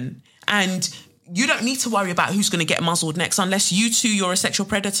happen. And you don't need to worry about who's going to get muzzled next unless you're a sexual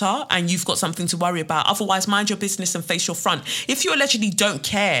predator and you've got something to worry about. Otherwise, mind your business and face your front. If you allegedly don't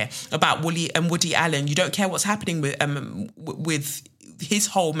care about Woody Allen, you don't care what's happening with his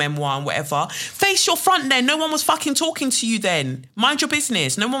whole memoir and whatever, face your front then. No one was fucking talking to you then. Mind your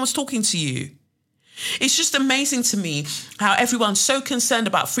business. No one was talking to you. It's just amazing to me how everyone's so concerned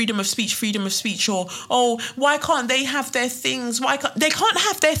about freedom of speech, or, oh, why can't they have their things? They can't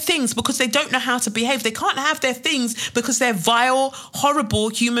have their things because they don't know how to behave. They can't have their things because they're vile, horrible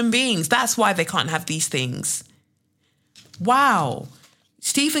human beings. That's why they can't have these things. Wow.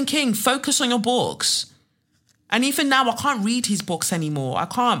 Stephen King, focus on your books. And even now, I can't read his books anymore. I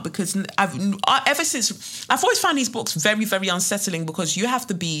can't, because I've always found his books very, very unsettling, because you have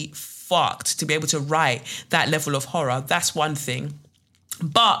to be fucked to be able to write that level of horror. That's one thing.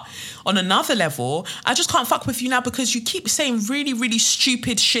 But on another level, I just can't fuck with you now because you keep saying really, really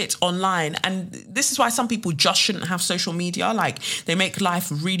stupid shit online. And this is why some people just shouldn't have social media. Like, they make life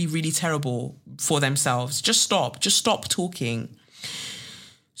really, really terrible for themselves. Just stop talking.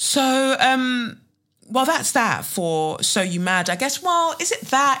 So, well, that's that for So You Mad, I guess. Well, is it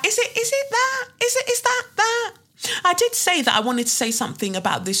that? Is that? I did say that I wanted to say something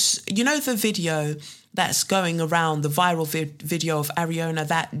about this, you know, the video that's going around, the viral video of Ariana,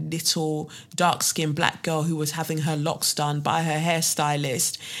 that little dark-skinned black girl who was having her locks done by her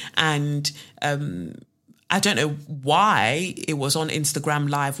hairstylist. And I don't know why it was on Instagram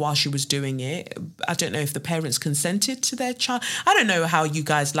Live while she was doing it. I don't know if the parents consented to their child. I don't know how you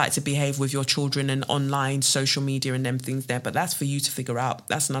guys like to behave with your children and online social media and them things there, but that's for you to figure out.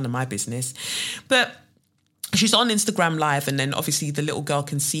 That's none of my business. But she's on Instagram Live, and then obviously the little girl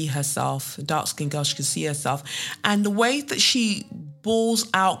can see herself, the dark-skinned girl, she can see herself. And the way that she bawls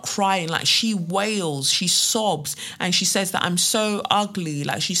out crying, like she wails, she sobs, and she says that I'm so ugly.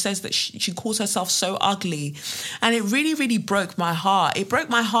 Like she says that she calls herself so ugly. And it really, really broke my heart. It broke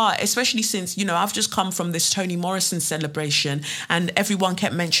my heart, especially since, you know, I've just come from this Toni Morrison celebration and everyone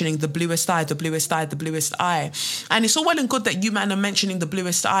kept mentioning the bluest eye, the bluest eye, the bluest eye. And it's all well and good that you man are mentioning the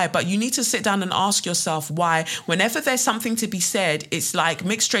bluest eye, but you need to sit down and ask yourself why, whenever there's something to be said, it's like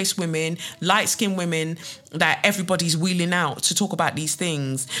mixed race women, light-skinned women, that everybody's wheeling out to talk about these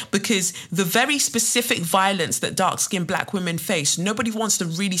things, because the very specific violence that dark-skinned black women face, nobody wants to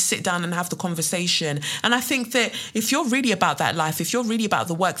really sit down and have the conversation. And I think that if you're really about that life, if you're really about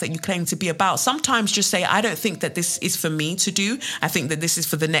the work that you claim to be about, sometimes just say, I don't think that this is for me to do. I think that this is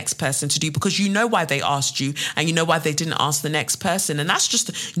for the next person to do, because you know why they asked you and you know why they didn't ask the next person. And that's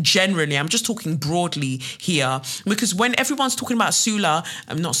just generally, I'm just talking broadly here, because when everyone's talking about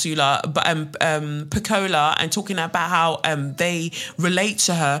Pecola, and talking about how they relate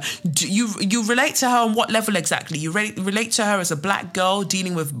to her. You relate to her on what level exactly? You relate to her as a black girl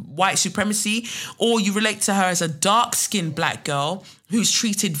dealing with white supremacy, or you relate to her as a dark-skinned black girl who's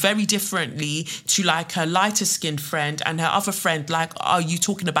treated very differently to like her lighter-skinned friend and her other friend? Like, are you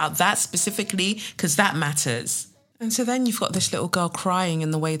talking about that specifically? Because that matters. And so then you've got this little girl crying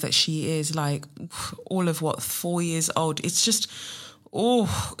in the way that she is, like all of 4 years old. It's just...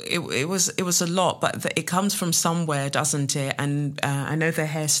 it was a lot, but it comes from somewhere, doesn't it? And I know the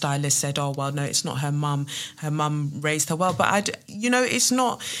hairstylist said, oh, well, no, it's not her mum. Her mum raised her well. But, it's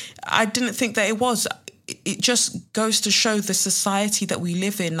not... I didn't think that it was. It just goes to show the society that we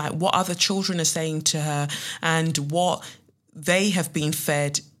live in, like what other children are saying to her and what they have been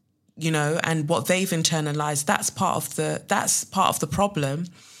fed, you know, and what they've internalized. That's part of the problem.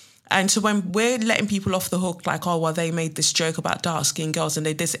 And so when we're letting people off the hook, like, oh, well, they made this joke about dark-skinned girls and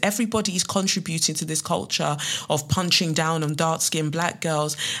everybody is contributing to this culture of punching down on dark-skinned black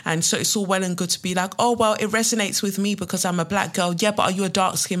girls. And so it's all well and good to be like, oh, well, it resonates with me because I'm a black girl. Yeah, but are you a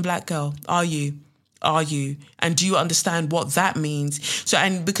dark-skinned black girl? Are you? And do you understand what that means? So,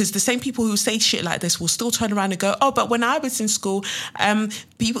 and because the same people who say shit like this will still turn around and go, oh, but when I was in school,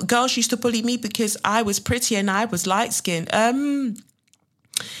 girls used to bully me because I was pretty and I was light-skinned.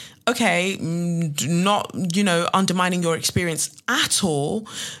 Okay, not, undermining your experience at all.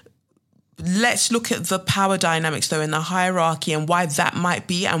 Let's look at the power dynamics, though, in the hierarchy and why that might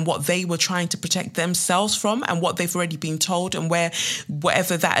be and what they were trying to protect themselves from and what they've already been told and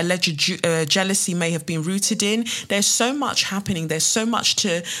whatever that alleged jealousy may have been rooted in. There's so much happening. There's so much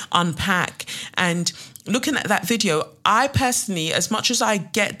to unpack. And looking at that video, I personally, as much as I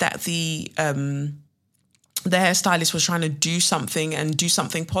get that the hairstylist was trying to do something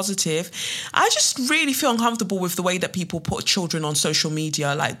positive, I just really feel uncomfortable with the way that people put children on social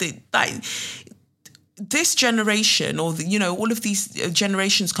media. This generation, or all of these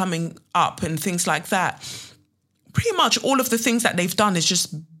generations coming up and things like that, pretty much all of the things that they've done has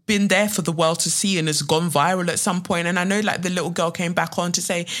just been there for the world to see and has gone viral at some point. And I know, like, the little girl came back on to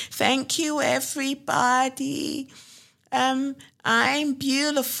say, thank you, everybody. I'm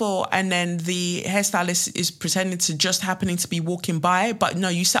beautiful. And then the hairstylist is pretending to just happening to be walking by. But no,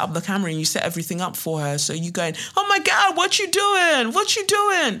 you set up the camera and you set everything up for her. So you going, oh my God, what you doing? What you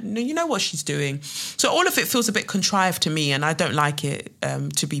doing? No, you know what she's doing. So all of it feels a bit contrived to me and I don't like it,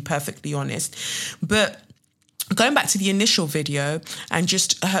 to be perfectly honest. But going back to the initial video and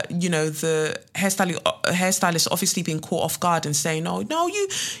just, the hairstylist obviously being caught off guard and saying, oh, no,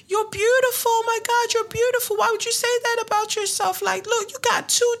 you're beautiful. Oh, my God, you're beautiful. Why would you say that about yourself? Like, look, you got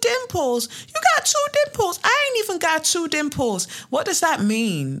 2 dimples. You got 2 dimples. I ain't even got 2 dimples. What does that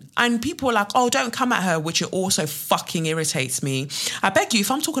mean? And people are like, oh, don't come at her, which it also fucking irritates me. I beg you,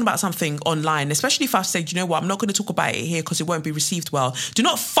 if I'm talking about something online, especially if I've said, you know what, I'm not going to talk about it here because it won't be received well. Do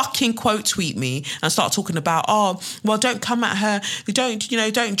not fucking quote tweet me and start talking about, oh, well, don't come at her. Don't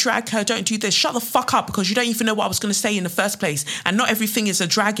drag her. Don't do this. Shut the fuck up because you don't even know what I was going to say in the first place. And not everything is a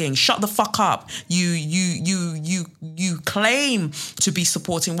dragging. Shut the fuck up. You claim to be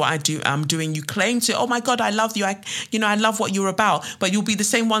supporting what I'm doing. You claim to, oh my God, I love you. I love what you're about. But you'll be the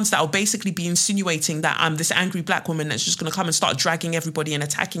same ones that will basically be insinuating that I'm this angry black woman that's just going to come and start dragging everybody and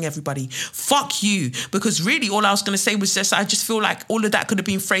attacking everybody. Fuck you. Because really all I was going to say was just, I just feel like all of that could have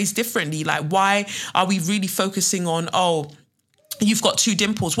been phrased differently. Like, why are we really focusing on, oh, you've got 2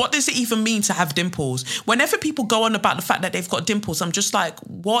 dimples? What does it even mean to have dimples? Whenever people go on about the fact that they've got dimples, I'm just like,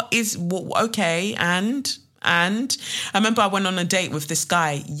 okay, and I remember I went on a date with this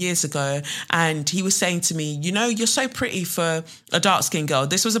guy years ago and he was saying to me, you're so pretty for a dark-skinned girl.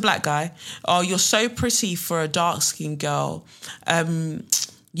 This was a black guy. Oh, you're so pretty for a dark-skinned girl.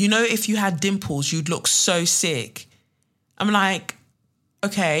 If you had dimples, you'd look so sick. I'm like,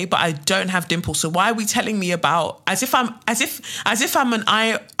 okay, but I don't have dimples. So why are we telling me about as if I'm an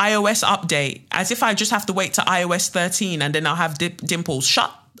iOS update, as if I just have to wait to iOS 13 and then I'll have dimples?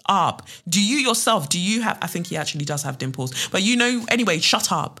 Shut up. Do you yourself? Do you have? I think he actually does have dimples. But anyway,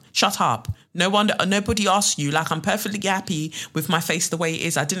 shut up. No wonder nobody asked you. Like, I'm perfectly happy with my face the way it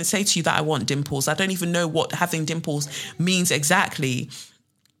is. I didn't say to you that I want dimples. I don't even know what having dimples means exactly.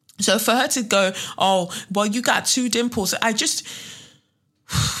 So for her to go, oh, well, you got 2 dimples. I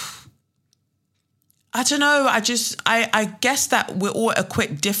don't know. I guess that we're all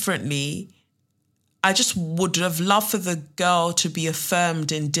equipped differently. I just would have loved for the girl to be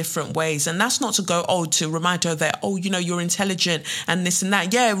affirmed in different ways. And that's not to go, to remind her that, you're intelligent and this and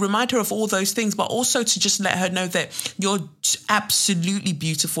that. Yeah, remind her of all those things, but also to just let her know that you're absolutely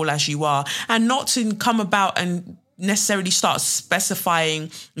beautiful as you are, and not to come about and necessarily start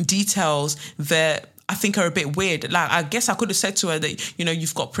specifying details that I think are a bit weird. Like, I guess I could have said to her that,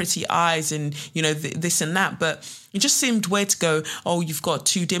 you've got pretty eyes and, this and that, but it just seemed weird to go, oh, you've got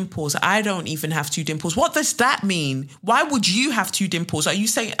 2 dimples. I don't even have 2 dimples. What does that mean? Why would you have 2 dimples? Are you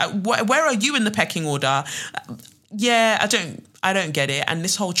saying, where are you in the pecking order? Yeah, I don't get it. And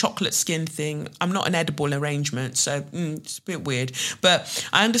this whole chocolate skin thing, I'm not an edible arrangement, so it's a bit weird. But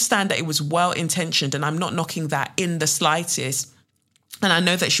I understand that it was well-intentioned and I'm not knocking that in the slightest. And I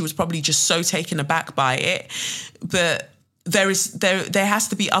know that she was probably just so taken aback by it, but there has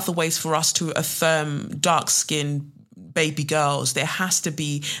to be other ways for us to affirm dark-skinned baby girls. There has to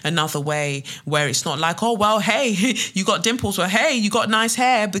be another way where it's not like, oh, well, hey, you got dimples, or hey, you got nice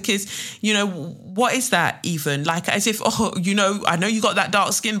hair, because, what is that even? Like, as if, oh, I know you got that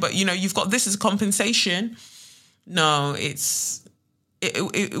dark skin, but, you've got this as compensation. No,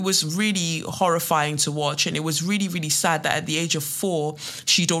 it was really horrifying to watch, and it was really, really sad that at the age of 4,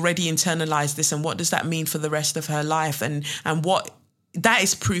 she'd already internalized this. And what does that mean for the rest of her life? And what that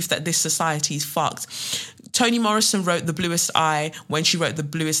is proof that this society is fucked. Toni Morrison wrote The Bluest Eye when she wrote The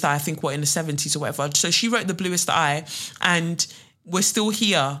Bluest Eye, I think, in the 70s or whatever. So she wrote The Bluest Eye, and we're still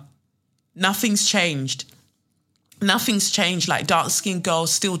here. Nothing's changed. Nothing's changed. Like, dark-skinned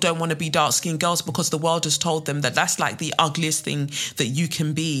girls still don't want to be dark-skinned girls because the world has told them that that's like the ugliest thing that you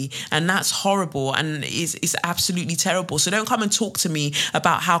can be. And that's horrible and is absolutely terrible. So don't come and talk to me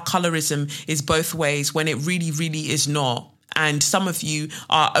about how colorism is both ways when it really, really is not. And some of you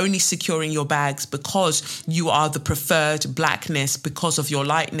are only securing your bags because you are the preferred blackness because of your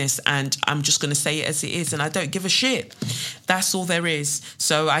lightness. And I'm just going to say it as it is. And I don't give a shit. That's all there is.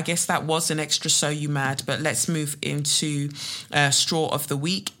 So I guess that was an extra So You Mad. But let's move into Straw of the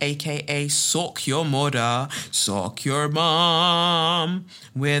Week, a.k.a. Sock Your Mother, Sock Your Mom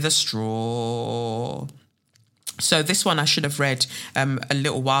with a Straw. So this one I should have read a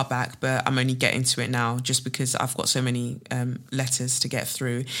little while back, but I'm only getting to it now just because I've got so many letters to get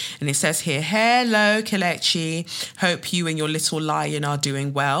through. And it says here, hello, Kelechi. Hope you and your little lion are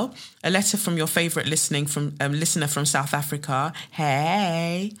doing well. A letter from your favourite listener from South Africa.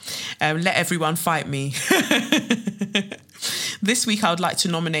 Hey, let everyone fight me. This week, I would like to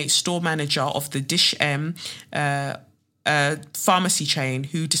nominate store manager of the Dish M pharmacy chain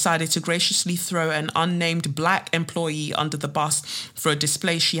who decided to graciously throw an unnamed black employee under the bus for a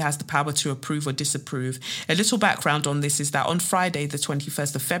display she has the power to approve or disapprove. A little background on this is that on Friday, the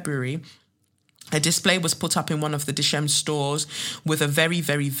 21st of February, a display was put up in one of the Dishem stores with a very,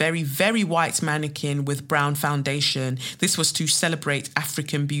 very, very, very white mannequin with brown foundation. This was to celebrate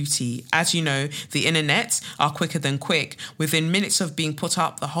African beauty. As you know, the internets are quicker than quick. Within minutes of being put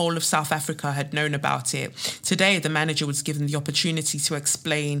up, the whole of South Africa had known about it. Today, the manager was given the opportunity to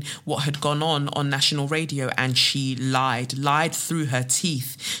explain what had gone on national radio, and she lied through her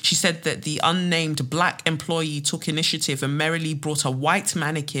teeth. She said that the unnamed black employee took initiative and merrily brought a white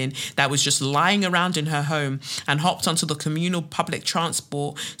mannequin that was just lying around in her home and hopped onto the communal public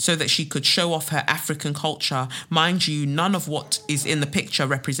transport so that she could show off her African culture. Mind you, none of what is in the picture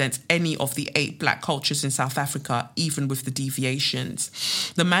represents any of the 8 black cultures in South Africa, even with the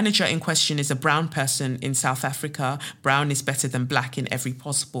deviations. The manager in question is a brown person in South Africa. Brown is better than black in every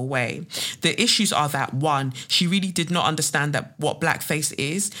possible way. The issues are that, 1, she really did not understand that what blackface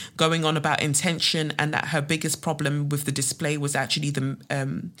is, going on about intention, and that her biggest problem with the display was actually the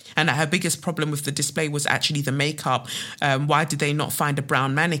makeup. Why did they not find a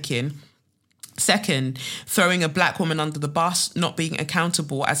brown mannequin? Second, throwing a black woman under the bus, not being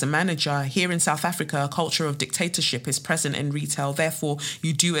accountable as a manager. Here in South Africa, a culture of dictatorship is present in retail. Therefore,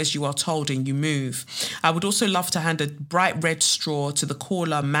 you do as you are told and you move. I would also love to hand a bright red straw to the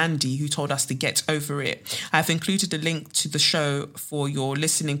caller, Mandy, who told us to get over it. I've included a link to the show for your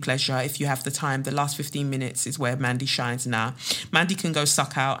listening pleasure if you have the time. The last 15 minutes is where Mandy shines now. Mandy can go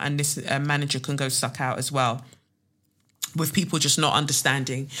suck out, and this manager can go suck out as well, with people just not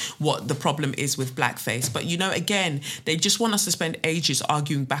understanding what the problem is with blackface. But, you know, again, they just want us to spend ages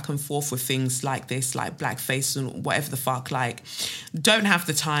arguing back and forth with things like this, like blackface and whatever the fuck. Like, don't have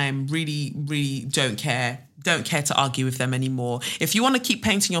the time, really, really don't care. Don't care to argue with them anymore. If you want to keep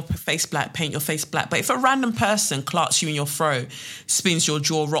painting your face black, paint your face black. But if a random person clarks you in your throat, spins your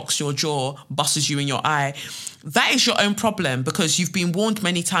jaw, rocks your jaw, busts you in your eye, that is your own problem, because you've been warned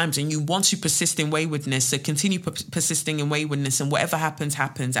many times and you want to persist in waywardness. So continue persisting in waywardness, and whatever happens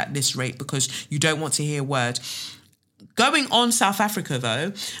at this rate, because you don't want to hear a word. Going on South Africa,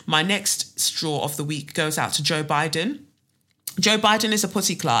 though, my next straw of the week goes out to Joe Biden. Joe Biden is a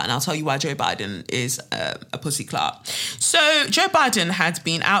pussy clut, and I'll tell you why Joe Biden is a pussy clut. So Joe Biden had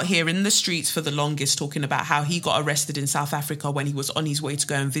been out here in the streets for the longest talking about how he got arrested in South Africa when he was on his way to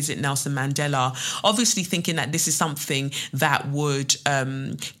go and visit Nelson Mandela, obviously thinking that this is something that would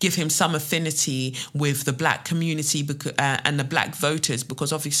give him some affinity with the black community and the black voters,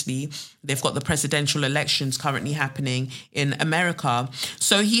 because obviously they've got the presidential elections currently happening in America.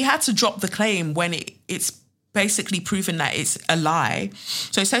 So he had to drop the claim when it's basically proven that it's a lie.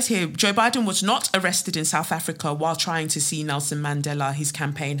 So it says here, Joe Biden was not arrested in South Africa while trying to see Nelson Mandela, his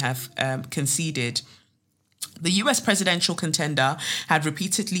campaign have conceded. The US presidential contender had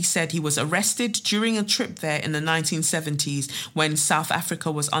repeatedly said he was arrested during a trip there in the 1970s when South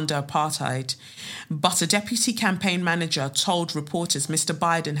Africa was under apartheid. But a deputy campaign manager told reporters Mr.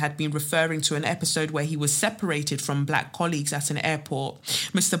 Biden had been referring to an episode where he was separated from black colleagues at an airport.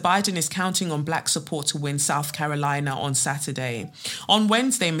 Mr. Biden is counting on black support to win South Carolina on Saturday. On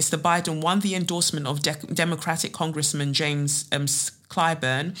Wednesday, Mr. Biden won the endorsement of Democratic Congressman James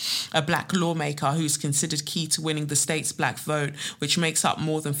Clyburn, a black lawmaker who's considered key to winning the state's black vote, which makes up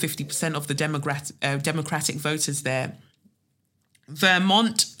more than 50% of the Democratic voters there.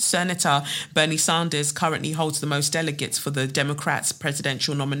 Vermont Senator Bernie Sanders currently holds the most delegates for the Democrats'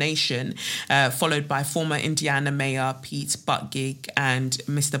 presidential nomination, followed by former Indiana Mayor Pete Buttigieg and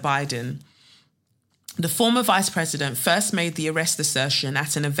Mr. Biden. The former vice president first made the arrest assertion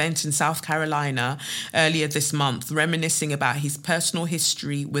at an event in South Carolina earlier this month, reminiscing about his personal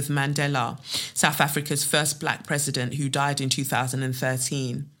history with Mandela, South Africa's first black president who died in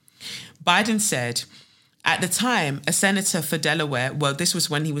 2013. Biden said, at the time, a senator for Delaware, well, this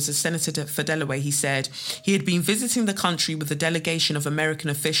was when he was a senator for Delaware, he said he had been visiting the country with a delegation of American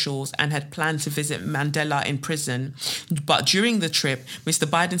officials and had planned to visit Mandela in prison. But during the trip, Mr.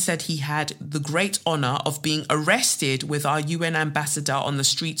 Biden said he had the great honor of being arrested with our UN ambassador on the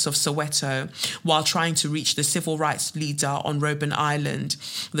streets of Soweto while trying to reach the civil rights leader on Robben Island.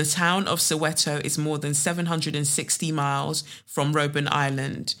 The town of Soweto is more than 760 miles from Robben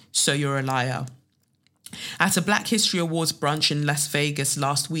Island, so you're a liar. At a Black History Awards brunch in Las Vegas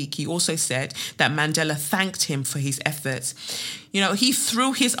last week, he also said that Mandela thanked him for his efforts. You know, he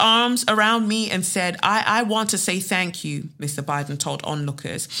threw his arms around me and said, I want to say thank you, Mr. Biden told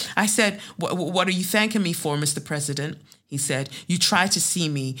onlookers. I said, what are you thanking me for, Mr. President? He said, you tried to see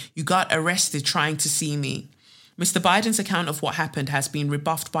me. You got arrested trying to see me. Mr. Biden's account of what happened has been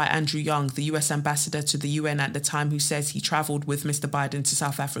rebuffed by Andrew Young, the US ambassador to the UN at the time, who says he travelled with Mr. Biden to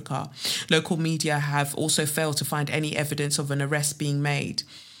South Africa. Local media have also failed to find any evidence of an arrest being made.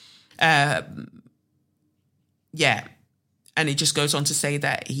 And it just goes on to say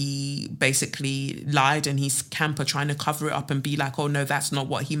that he basically lied and he's camper trying to cover it up and be like, oh, no, that's not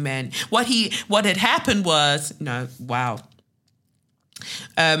what he meant. What had happened was,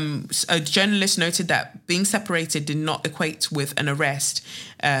 a journalist noted that being separated did not equate with an arrest.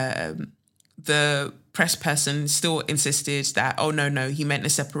 The press person still insisted that, oh, no, he meant a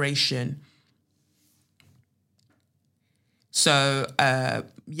separation. So,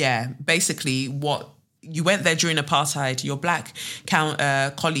 basically what you went there during apartheid, your black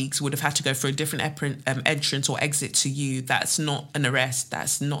colleagues would have had to go through a different entrance or exit to you. That's not an arrest.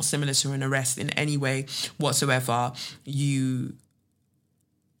 That's not similar to an arrest in any way whatsoever. You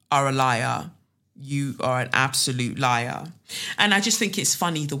are a liar. You are an absolute liar. And I just think it's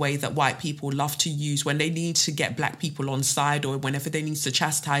funny the way that white people love to use when they need to get black people on side or whenever they need to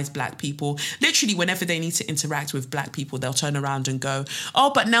chastise black people. Literally, whenever they need to interact with black people, they'll turn around and go,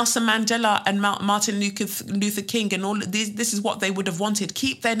 oh, but Nelson Mandela and Martin Luther King and all this is what they would have wanted.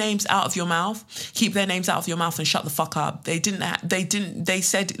 Keep their names out of your mouth. Keep their names out of your mouth and shut the fuck up. They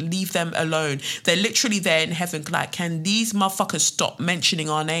said leave them alone. They're literally there in heaven like, can these motherfuckers stop mentioning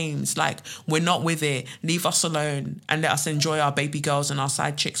our names? Like, we're not with it. Leave us alone and let us enjoy our baby girls and our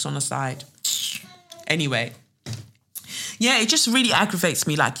side chicks on the side. Anyway, it just really aggravates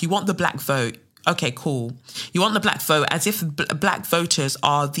me. Like, you want the black vote. Okay, cool. You want the black vote as if black voters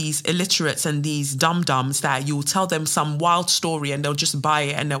are these illiterates and these dum-dums that you'll tell them some wild story and they'll just buy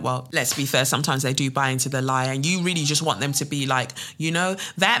it. And well, let's be fair, sometimes they do buy into the lie. And you really just want them to be like,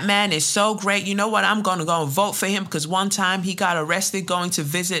 that man is so great. You know what? I'm going to go and vote for him because one time he got arrested going to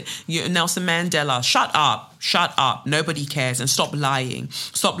visit Nelson Mandela. Shut up. Nobody cares. And stop lying.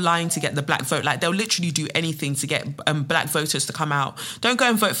 Stop lying to get the black vote. Like, they'll literally do anything to get black voters to come out. Don't go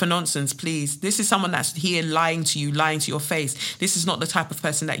and vote for nonsense, please. This is someone that's here lying to you, lying to your face. This is not the type of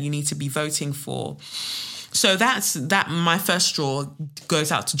person that you need to be voting for. So that my first straw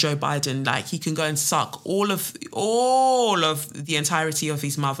goes out to Joe Biden. Like, he can go and suck all of the entirety of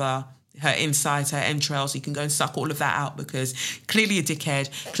his mother, her insides, her entrails. He can go and suck all of that out because clearly a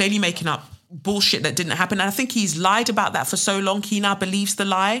dickhead, clearly making up bullshit that didn't happen. And I think he's lied about that for so long. He now believes the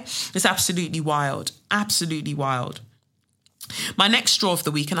lie. It's absolutely wild. Absolutely wild. My next straw of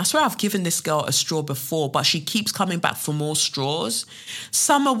the week, and I swear I've given this girl a straw before, but she keeps coming back for more straws.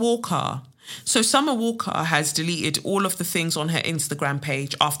 Summer Walker. So Summer Walker has deleted all of the things on her Instagram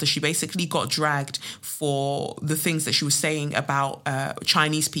page after she basically got dragged for the things that she was saying about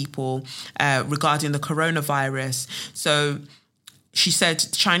Chinese people regarding the coronavirus. So she said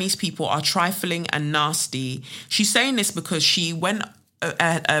Chinese people are trifling and nasty. She's saying this because she went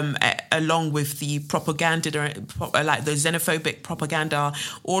along with the propaganda, like the xenophobic propaganda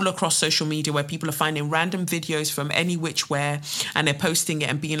all across social media where people are finding random videos from any which where and they're posting it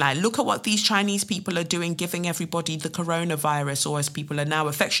and being like, look at what these Chinese people are doing, giving everybody the coronavirus, or as people are now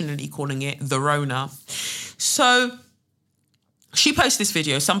affectionately calling it, the Rona. So she posts this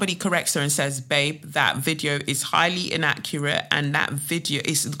video. Somebody corrects her and says, babe, that video is highly inaccurate. And that video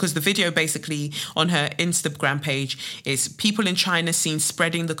is because the video basically on her Instagram page is people in China seen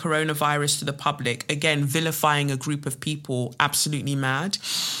spreading the coronavirus to the public. Again, vilifying a group of people. Absolutely mad.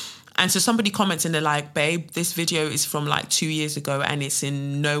 And so somebody comments and they're like, babe, this video is from like 2 years ago and it's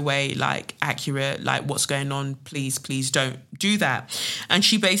in no way like accurate. Like, what's going on? Please don't do that. And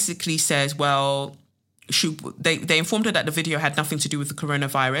she basically says, well, they informed her that the video had nothing to do with the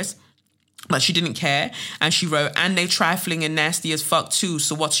coronavirus, but she didn't care. And she wrote, and they trifling and nasty as fuck too.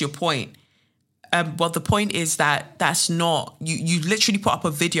 So what's your point? Well, the point is that that's not, you literally put up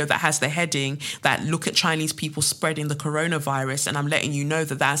a video that has the heading that look at Chinese people spreading the coronavirus. And I'm letting you know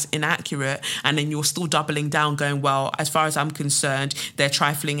that that's inaccurate. And then you're still doubling down going, well, as far as I'm concerned, they're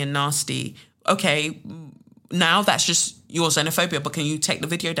trifling and nasty. Okay, now that's just your xenophobia, but can you take the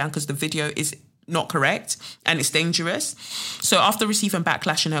video down because the video is not correct and it's dangerous? So after receiving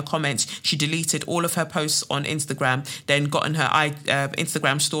backlash in her comments, she deleted all of her posts on Instagram, then got in her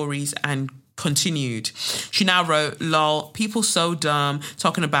Instagram stories and continued. She now wrote, lol, people so dumb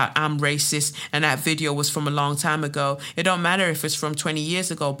talking about I'm racist and that video was from a long time ago. It don't matter if it's from 20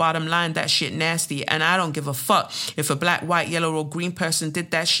 years ago. Bottom line, that shit nasty and I don't give a fuck if a black, white, yellow or green person did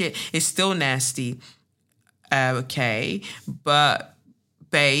that shit. It's still nasty. Okay, but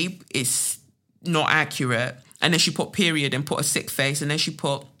babe, it's not accurate. And then she put period and put a sick face and then she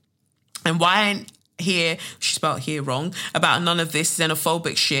put, and why ain't here, she spelled here wrong, about none of this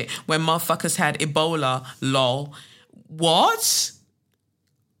xenophobic shit when motherfuckers had Ebola, lol. What?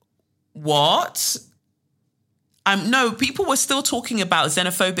 No, people were still talking about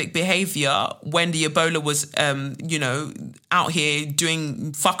xenophobic behavior when the Ebola was, out here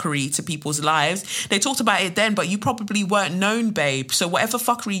doing fuckery to people's lives. They talked about it then, but you probably weren't known, babe. So whatever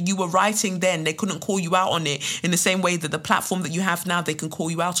fuckery you were writing then, they couldn't call you out on it in the same way that the platform that you have now, they can call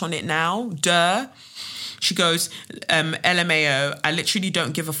you out on it now. Duh. She goes, LMAO, I literally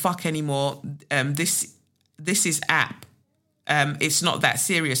don't give a fuck anymore. This is app. It's not that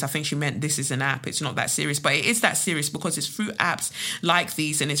serious. I think she meant this is an app. It's not that serious, but it is that serious because it's through apps like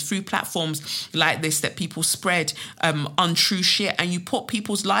these and it's through platforms like this that people spread untrue shit and you put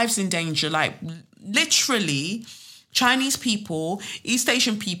people's lives in danger. Like literally, Chinese people, East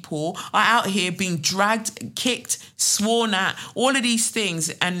Asian people are out here being dragged, kicked, sworn at, all of these things.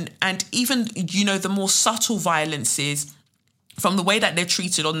 And even, the more subtle violences from the way that they're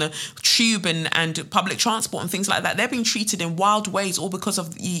treated on the tube and public transport and things like that. They're being treated in wild ways all because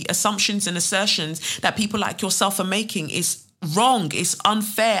of the assumptions and assertions that people like yourself are making is wrong, it's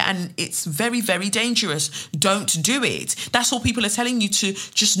unfair, and it's very, very dangerous. Don't do it. That's all people are telling you, to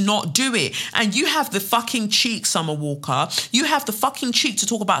just not do it. And you have the fucking cheek, Summer Walker. You have the fucking cheek to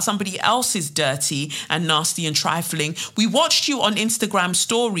talk about somebody else's dirty and nasty and trifling. We watched you on Instagram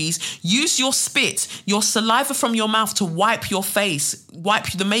stories use your spit, your saliva from your mouth to wipe your face,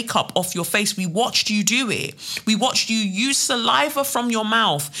 wipe the makeup off your face. We watched you do it. We watched you use saliva from your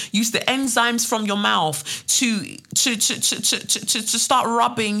mouth, use the enzymes from your mouth to start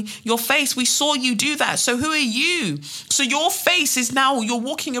rubbing your face. We saw you do that. So who are you? So your face is now, you're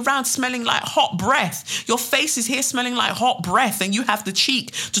walking around smelling like hot breath. Your face is here smelling like hot breath, and you have the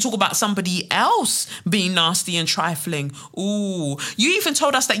cheek to talk about somebody else being nasty and trifling. Ooh. You even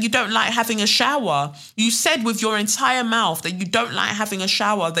told us that you don't like having a shower. You said with your entire mouth that you don't like having a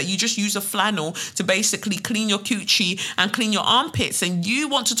shower, that you just use a flannel to basically clean your coochie and clean your armpits, and you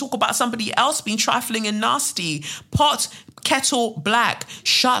want to talk about somebody else being trifling and nasty. Pot, kettle, black.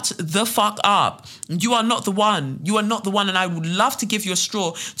 Shut the fuck up. You are not the one. You are not the one, and I would love to give you a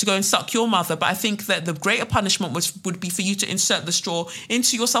straw to go and suck your mother, but I think that the greater punishment would be for you to insert the straw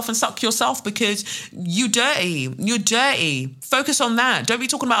into yourself and suck yourself, because you're dirty. You're dirty. Focus on that. Don't be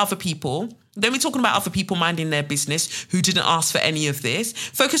talking about other people. Don't be talking about other people minding their business who didn't ask for any of this.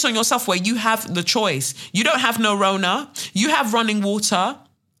 Focus on yourself, where you have the choice. You don't have no Rona. You have running water.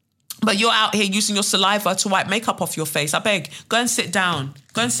 But you're out here using your saliva to wipe makeup off your face. I beg, go and sit down.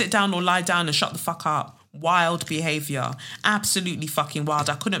 Go and sit down or lie down and shut the fuck up. Wild behaviour. Absolutely fucking wild.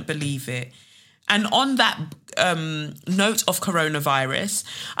 I couldn't believe it. And on that note of coronavirus,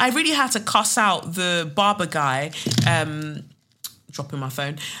 I really had to cuss out the barber guy. Dropping my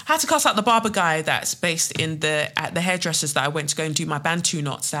phone. I had to cuss out the barber guy that's based at the hairdressers that I went to go and do my Bantu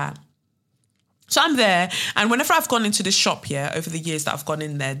knots at. So I'm there, and whenever I've gone into this shop here, over the years that I've gone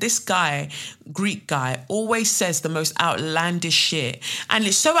in there, this guy, Greek guy, always says the most outlandish shit. And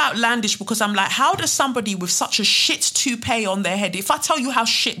it's so outlandish because I'm like, how does somebody with such a shit toupee on their head, if I tell you how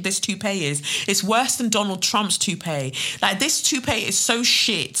shit this toupee is, it's worse than Donald Trump's toupee. Like, this toupee is so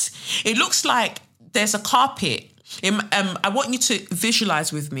shit. It looks like there's a carpet. I want you to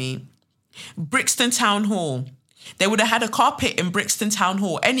visualize with me. Brixton Town Hall. They would have had a carpet in Brixton Town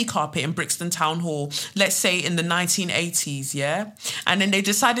Hall, any carpet in Brixton Town Hall, let's say in the 1980s, yeah? And then they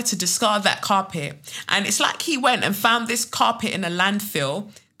decided to discard that carpet. And it's like he went and found this carpet in a landfill,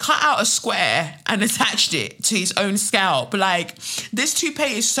 cut out a square and attached it to his own scalp. Like, this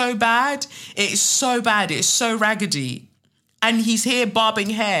toupee is so bad. It is so bad. It is so raggedy. And he's here barbing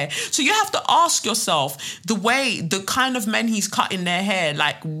hair. So you have to ask yourself, the kind of men he's cutting their hair,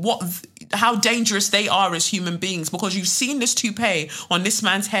 like how dangerous they are as human beings, because you've seen this toupee on this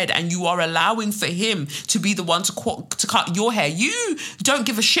man's head and you are allowing for him to be the one to cut your hair. You don't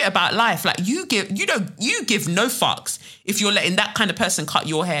give a shit about life. Like, you give no fucks if you're letting that kind of person cut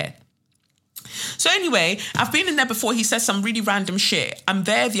your hair. So anyway, I've been in there before. He says some really random shit. I'm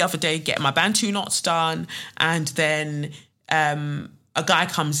there the other day getting my Bantu knots done, and then a guy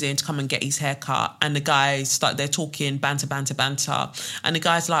comes in to come and get his hair cut, and the guys they're talking banter. And the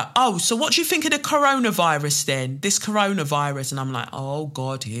guy's like, oh, so what do you think of the coronavirus then? This coronavirus. And I'm like, oh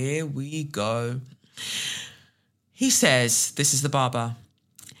God, here we go. He says, this is the barber,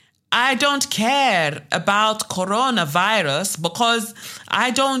 I don't care about coronavirus because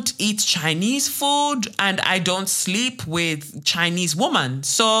I don't eat Chinese food and I don't sleep with Chinese women.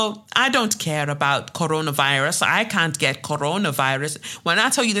 So I don't care about coronavirus. I can't get coronavirus. When I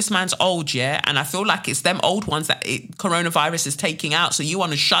tell you this man's old, yeah, and I feel like it's them old ones that coronavirus is taking out. So you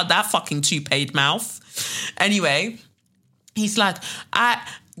want to shut that fucking two-paid mouth. Anyway, he's like,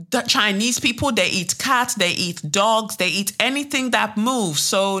 the Chinese people, they eat cats, they eat dogs, they eat anything that moves.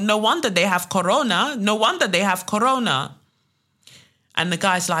 So no wonder they have corona. No wonder they have corona. And the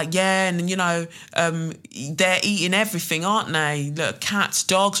guy's like, yeah, and you know, they're eating everything, aren't they? Look, cats,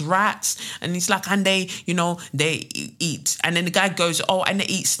 dogs, rats. And he's like, and they, you know, they eat. And then the guy goes, oh, and they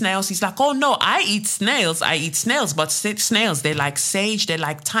eat snails. He's like, oh no, I eat snails, but snails, they like sage, they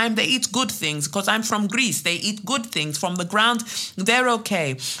like thyme, they eat good things because I'm from Greece. They eat good things from the ground. They're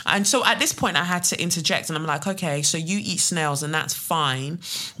okay. And so at this point I had to interject and I'm like, okay, so you eat snails and that's fine.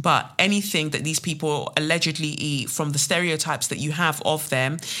 But anything that these people allegedly eat from the stereotypes that you have of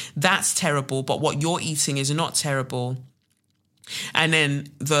them, that's terrible, but what you're eating is not terrible. And then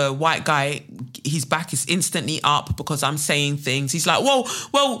the white guy, his back is instantly up because I'm saying things. He's like,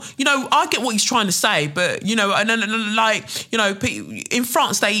 well, you know, I get what he's trying to say, but, you know, and then, like, you know, in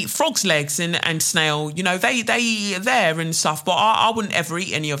France, they eat frog's legs and snail, you know, they eat it there and stuff, but I wouldn't ever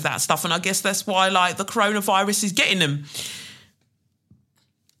eat any of that stuff. And I guess that's why, like, the coronavirus is getting them.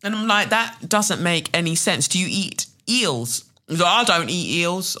 And I'm like, that doesn't make any sense. Do you eat eels? He's like, I don't eat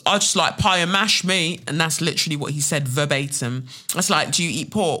eels. I just like pie and mash meat. And that's literally what he said verbatim. It's like, do you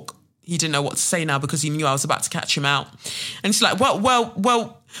eat pork? He didn't know what to say now because he knew I was about to catch him out. And it's like, well,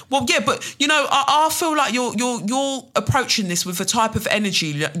 yeah, but you know, I feel like you're approaching this with a type of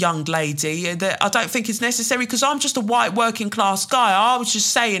energy, young lady, that I don't think is necessary because I'm just a white working class guy. I was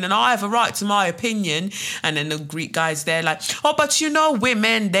just saying, and I have a right to my opinion. And then the Greek guy's there like, oh, but you know,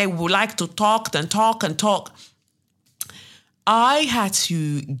 women, they will like to talk and talk and talk. I had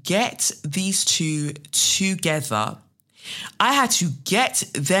to get these two together. I had to get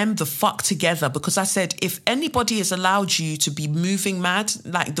them the fuck together because I said, if anybody has allowed you to be moving mad,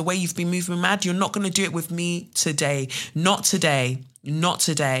 like the way you've been moving mad, you're not going to do it with me today. Not today. Not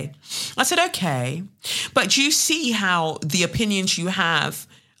today. I said, okay. But do you see how the opinions you have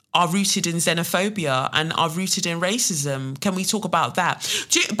are rooted in xenophobia and are rooted in racism? Can we talk about that?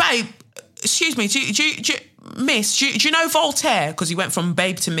 Babe, excuse me, Miss, do you know Voltaire? Because he went from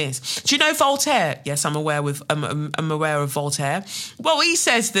babe to miss. Do you know Voltaire? Yes, I'm aware of Voltaire. Well, he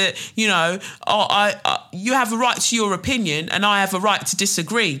says that, you know, you have a right to your opinion and I have a right to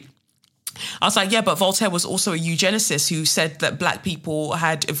disagree. I was like, yeah, but Voltaire was also a eugenicist who said that black people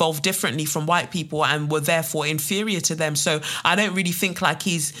had evolved differently from white people and were therefore inferior to them. So I don't really think like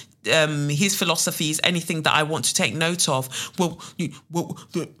his philosophy is anything that I want to take note of. Well,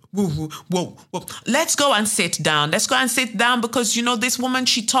 let's go and sit down. Let's go and sit down because, you know, this woman,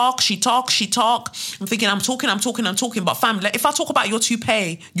 she talk. I'm thinking, I'm talking. But fam, if I talk about your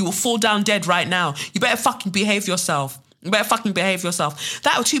toupee, you will fall down dead right now. You better fucking behave yourself.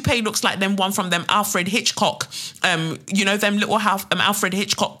 That toupee looks like them one from them Alfred Hitchcock, you know, them little Alfred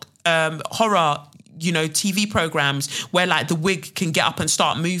Hitchcock horror, you know, TV programs where like the wig can get up and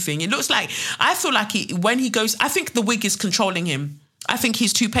start moving. It looks like, I feel like when he goes, I think the wig is controlling him. I think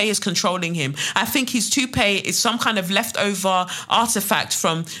his toupee is controlling him. I think his toupee is some kind of leftover artifact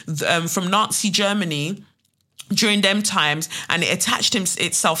from Nazi Germany during them times, and it attached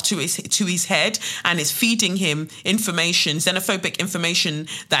itself to his head, and it's feeding him information, xenophobic information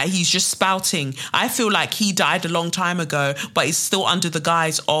that he's just spouting. I feel like he died a long time ago, but he's still under the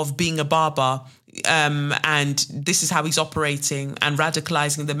guise of being a barber. And this is how he's operating and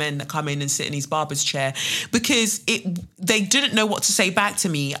radicalizing the men that come in and sit in his barber's chair because they didn't know what to say back to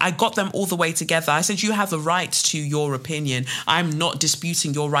me. I got them all the way together. I said, you have a right to your opinion. I'm not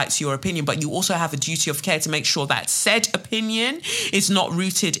disputing your right to your opinion, but you also have a duty of care to make sure that said opinion is not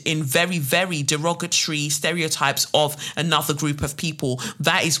rooted in very, very derogatory stereotypes of another group of people.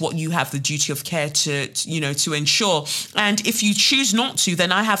 That is what you have the duty of care to ensure. And if you choose not to,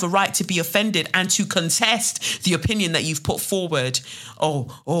 then I have a right to be offended and to contest the opinion that you've put forward.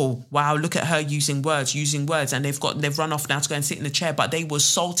 Oh, wow, look at her using words, and they've run off now to go and sit in the chair, but they were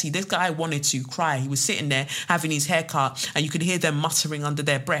salty. This guy wanted to cry. He was sitting there having his haircut, and you could hear them muttering under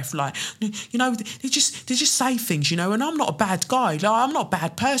their breath, like, you know, they just say things, you know, and I'm not a bad guy. Like, I'm not a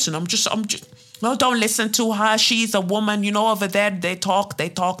bad person. I'm just no, don't listen to her. She's a woman, you know, over there they talk.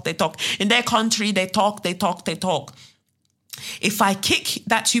 In their country, they talk. If I kick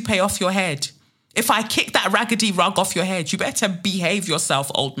that toupee off your head, if I kick that raggedy rug off your head, you better behave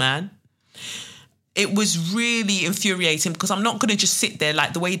yourself, old man. It was really infuriating because I'm not going to just sit there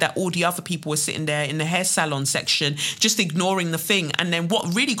like the way that all the other people were sitting there in the hair salon section, just ignoring the thing. And then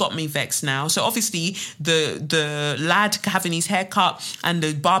what really got me vexed now, so obviously the lad having his hair cut and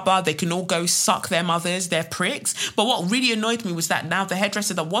the barber, they can all go suck their mothers, they're pricks. But what really annoyed me was that now the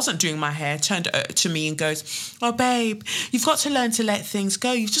hairdresser that wasn't doing my hair turned to me and goes, oh, babe, you've got to learn to let things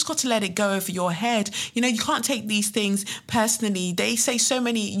go. You've just got to let it go over your head. You know, you can't take these things personally. They say so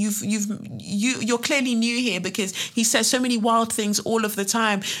many, you're clearly new here because he says so many wild things all of the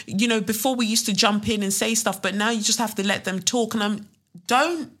time. You know, before we used to jump in and say stuff, but now you just have to let them talk. And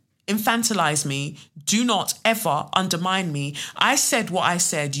don't infantilize me. Do not ever undermine me. I said what I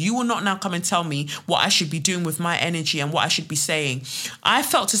said. You will not now come and tell me what I should be doing with my energy and what I should be saying. I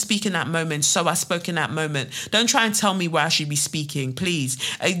felt to speak in that moment, so I spoke in that moment. Don't try and tell me where I should be speaking, please.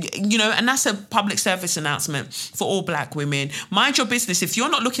 You know, and that's a public service announcement for all black women. Mind your business. If you're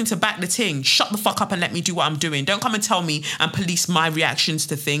not looking to back the ting, shut the fuck up and let me do what I'm doing. Don't come and tell me and police my reactions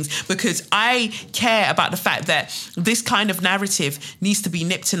to things, because I care about the fact that this kind of narrative needs to be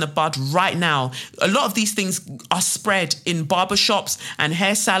nipped in the bud right now. A lot of these things are spread in barbershops and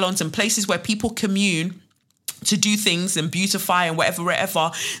hair salons and places where people commune to do things and beautify and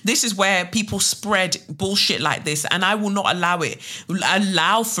whatever. This is where people spread bullshit like this, and I will not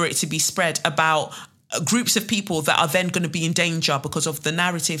allow for it to be spread about groups of people that are then going to be in danger because of the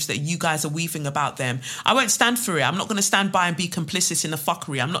narratives that you guys are weaving about them. I won't stand for it. I'm not going to stand by and be complicit in the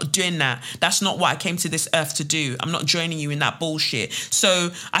fuckery. I'm not doing that. That's not what I came to this earth to do. I'm not joining you in that bullshit.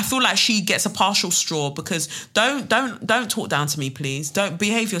 So I feel like she gets a partial straw, because don't talk down to me, please. Don't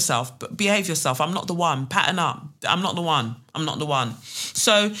behave yourself. Behave yourself. I'm not the one. Pattern up. I'm not the one.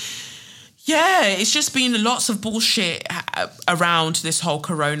 So yeah, it's just been lots of bullshit around this whole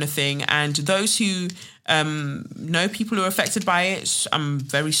corona thing. And those who know people who are affected by it, I'm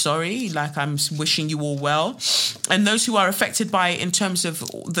very sorry. Like, I'm wishing you all well. And those who are affected by it in terms of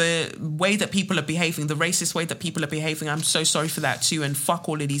the way that people are behaving, the racist way that people are behaving, I'm so sorry for that too. And fuck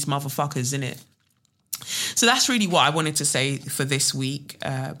all of these motherfuckers, innit? So that's really what I wanted to say for this week.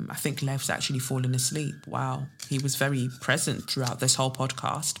 I think Lev's actually fallen asleep. Wow. He was very present throughout this whole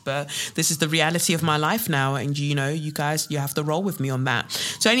podcast. But this is the reality of my life now. And, you know, you guys, you have to roll with me on that.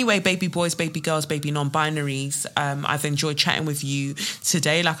 So anyway, baby boys, baby girls, baby non-binaries, I've enjoyed chatting with you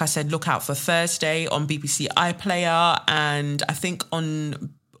today. Like I said, look out for Thursday on BBC iPlayer. And I think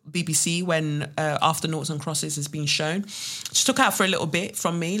on BBC when After Noughts and Crosses has been shown. Just look out for a little bit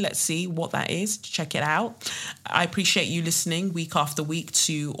from me. Let's see what that is. Check it out. I appreciate you listening week after week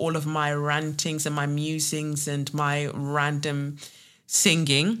to all of my rantings and my musings and my random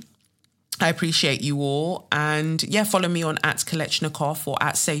singing. I appreciate you all. And yeah, follow me on @Kolechnikov or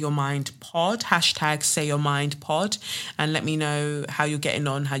 @SayYourMindPod, #SayYourMindPod, and let me know how you're getting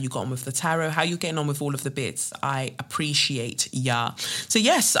on, how you got on with the tarot, how you're getting on with all of the bits. I appreciate ya. So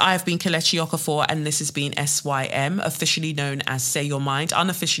yes, I've been Kelechi Okafor, and this has been SYM, officially known as Say Your Mind,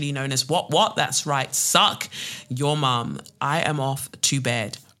 unofficially known as What? That's right, suck your mum. I am off to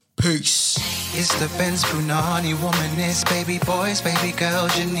bed. Peace. It's the Benz Brunani womanist. Baby boys, baby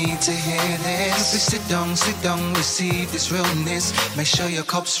girls, you need to hear this. Sit down, receive this realness. Make sure your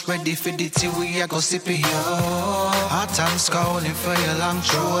cup's ready for the tea. We are go sip it, yo. Hard time scrolling for your long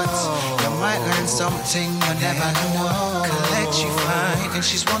shorts. You might learn something you never know. Collect you fine, and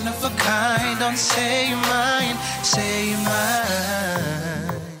she's one of a kind. Don't say your mind, say your mind.